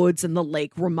of the woods and the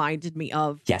lake reminded me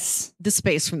of the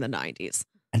space from the 90s.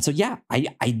 And so, yeah,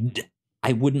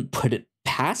 I wouldn't put it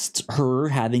past her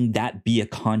having that be a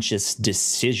conscious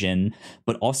decision,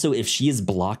 but also if she is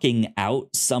blocking out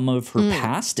some of her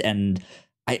past, and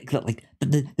I like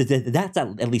that's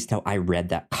at least how I read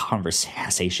that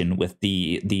conversation with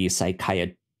the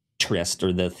psychiatrist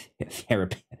or the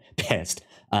therapist.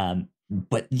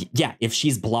 But yeah, if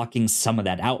she's blocking some of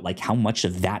that out, like how much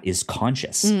of that is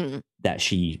conscious that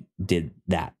she did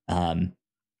that?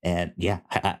 And yeah,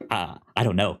 I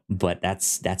don't know, but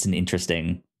that's an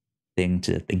interesting thing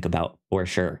to think about for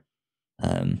sure.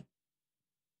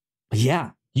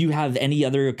 Yeah, you have any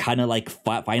other kind of like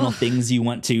final things you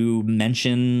want to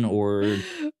mention or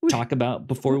talk about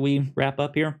before we wrap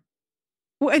up here?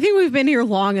 Well, I think we've been here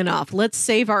long enough. Let's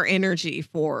save our energy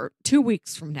for 2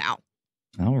 weeks from now.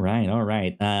 All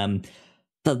right.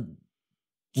 The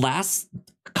last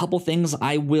couple things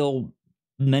I will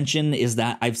mention is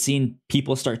that I've seen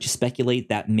people start to speculate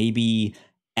that maybe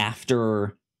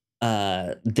after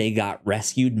they got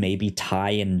rescued, maybe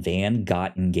Ty and Van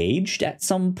got engaged at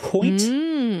some point.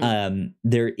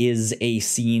 There is a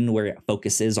scene where it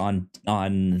focuses on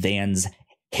Van's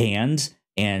hand,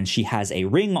 and she has a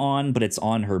ring on, but it's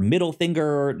on her middle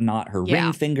finger, not her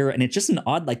ring finger. And it's just an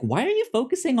odd, like, why are you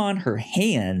focusing on her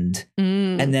hand?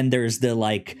 And then there's the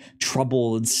like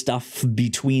troubled stuff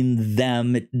between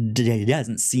them. It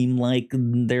doesn't seem like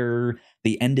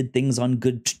they ended things on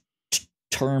good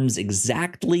terms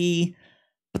exactly,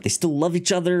 but they still love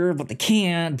each other, but they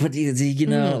can't. But you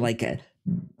know, like,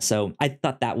 so I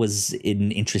thought that was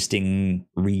an interesting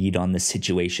read on the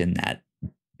situation, that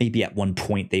maybe at one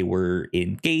point they were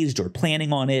engaged or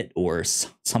planning on it or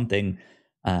something.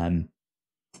 And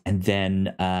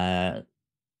then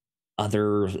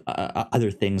other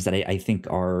things that I think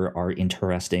are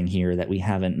interesting here that we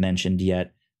haven't mentioned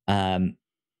yet. I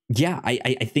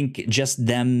think just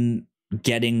them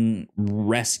getting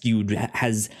rescued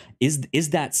is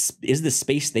the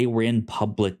space they were in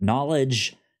public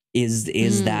knowledge? Is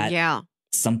that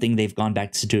something they've gone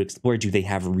back to explore? Do they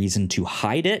have a reason to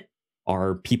hide it?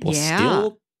 Are people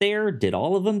still there? Did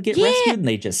all of them get rescued? And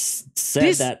they just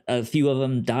said that a few of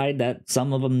them died, that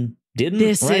some of them didn't.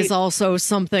 This is also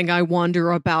something I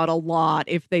wonder about a lot,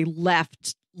 if they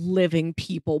left living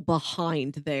people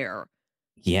behind there.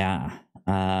 Yeah,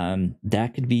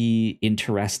 that could be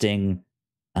interesting.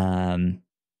 I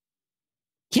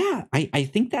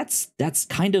think that's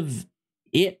kind of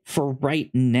it for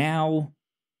right now.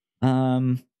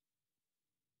 I'm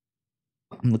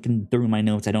looking through my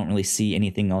notes. I don't really see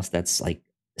anything else that's like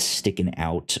sticking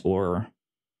out, or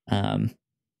I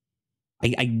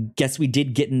guess we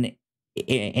did get an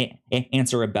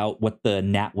answer about what the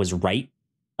Nat was right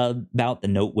about. The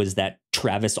note was that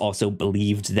Travis also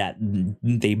believed that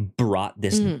they brought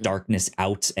this darkness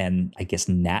out, and I guess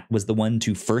Nat was the one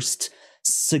to first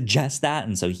suggest that,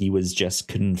 and so he was just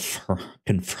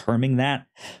confirming that,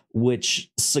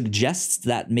 which suggests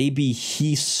that maybe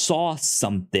he saw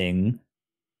something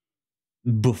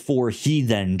before he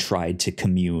then tried to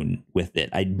commune with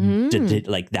it.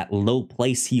 Like that low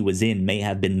place he was in may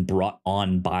have been brought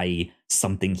on by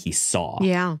something he saw.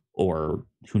 Yeah. Or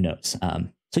who knows.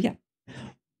 So yeah,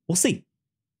 we'll see.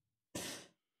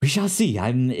 We shall see.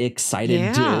 I'm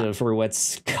excited for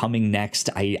what's coming next.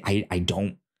 I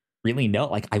don't really know.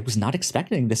 Like, I was not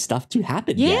expecting this stuff to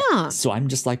happen yet. So I'm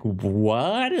just like,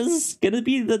 what is going to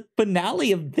be the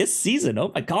finale of this season?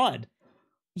 Oh my God.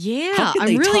 Yeah,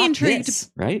 I'm really intrigued. This,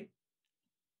 right?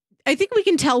 I think we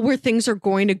can tell where things are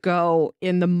going to go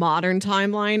in the modern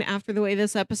timeline after the way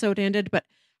this episode ended, but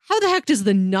how the heck does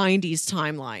the 90s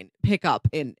timeline pick up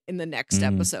in the next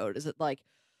episode? Is it like,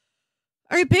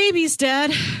 all right, baby's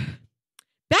dead.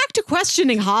 Back to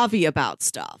questioning Javi about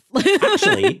stuff.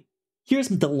 Actually, here's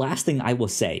the last thing I will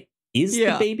say. Is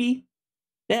the baby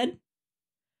dead?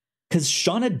 Because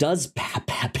Shauna does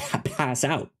pass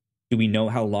out. Do we know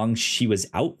how long she was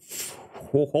out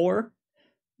for?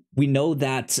 We know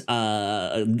that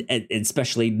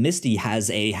especially Misty has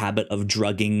a habit of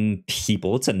drugging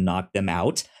people to knock them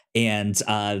out. And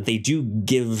they do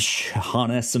give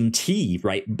Shauna some tea,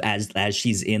 right, as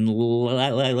she's in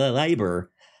labor.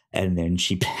 And then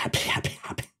she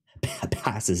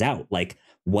passes out. Like,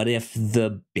 what if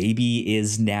the baby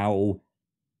is now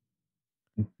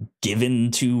given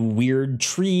to weird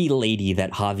tree lady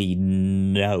that Javi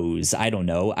knows? I don't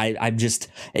know. I'm just,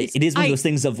 it is one of those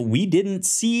things of, we didn't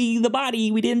see the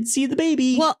body. We didn't see the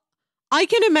baby. Well, I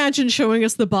can imagine showing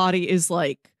us the body is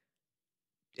like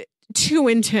too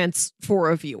intense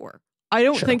for a viewer. I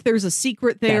don't think there's a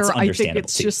secret there. I think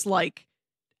it's just like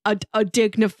a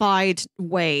dignified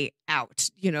way out.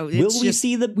 You know, will we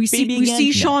see the baby we again?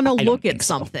 see Shauna look at so.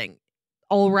 something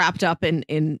all wrapped up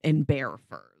in bear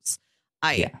furs.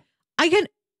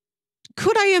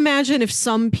 Could I imagine if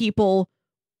some people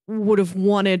would have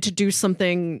wanted to do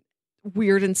something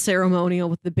weird and ceremonial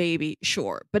with the baby?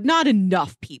 Sure, but not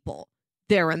enough people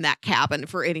there in that cabin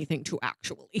for anything to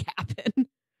actually happen.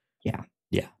 Yeah.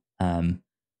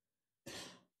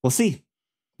 We'll see.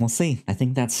 I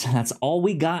think that's all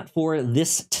we got for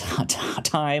this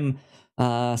time.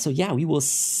 So yeah, we will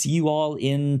see you all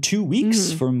in 2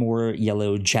 weeks for more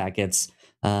Yellowjackets.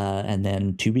 And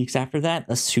then 2 weeks after that,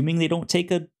 assuming they don't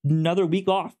take another week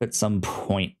off at some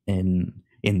point in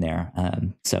there.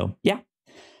 So yeah,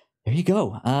 there you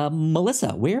go.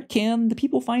 Melissa, where can the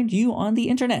people find you on the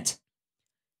internet?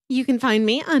 You can find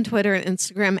me on Twitter and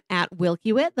Instagram at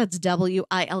Wilkywit. That's WILKYWIT.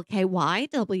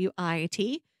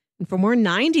 And for more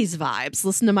 90s vibes,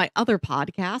 listen to my other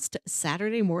podcast,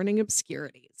 Saturday Morning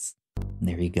Obscurities.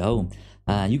 There you go.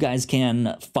 You guys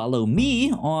can follow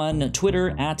me on Twitter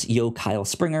at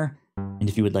YoKyleSpringer. And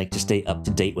if you would like to stay up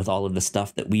to date with all of the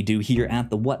stuff that we do here at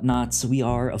The Whatnots, we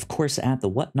are, of course, at The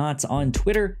Whatnots on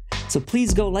Twitter. So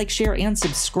please go like, share, and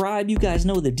subscribe. You guys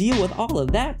know the deal with all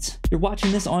of that. If you're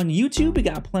watching this on YouTube, we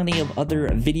got plenty of other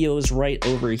videos right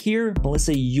over here.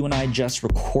 Melissa, you and I just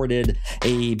recorded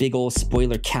a big old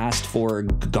spoiler cast for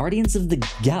Guardians of the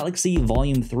Galaxy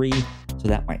Volume 3. So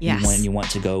that might be one you want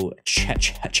to go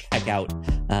check out.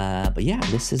 But yeah,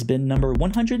 this has been number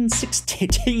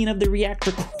 116 of the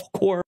Reactor Core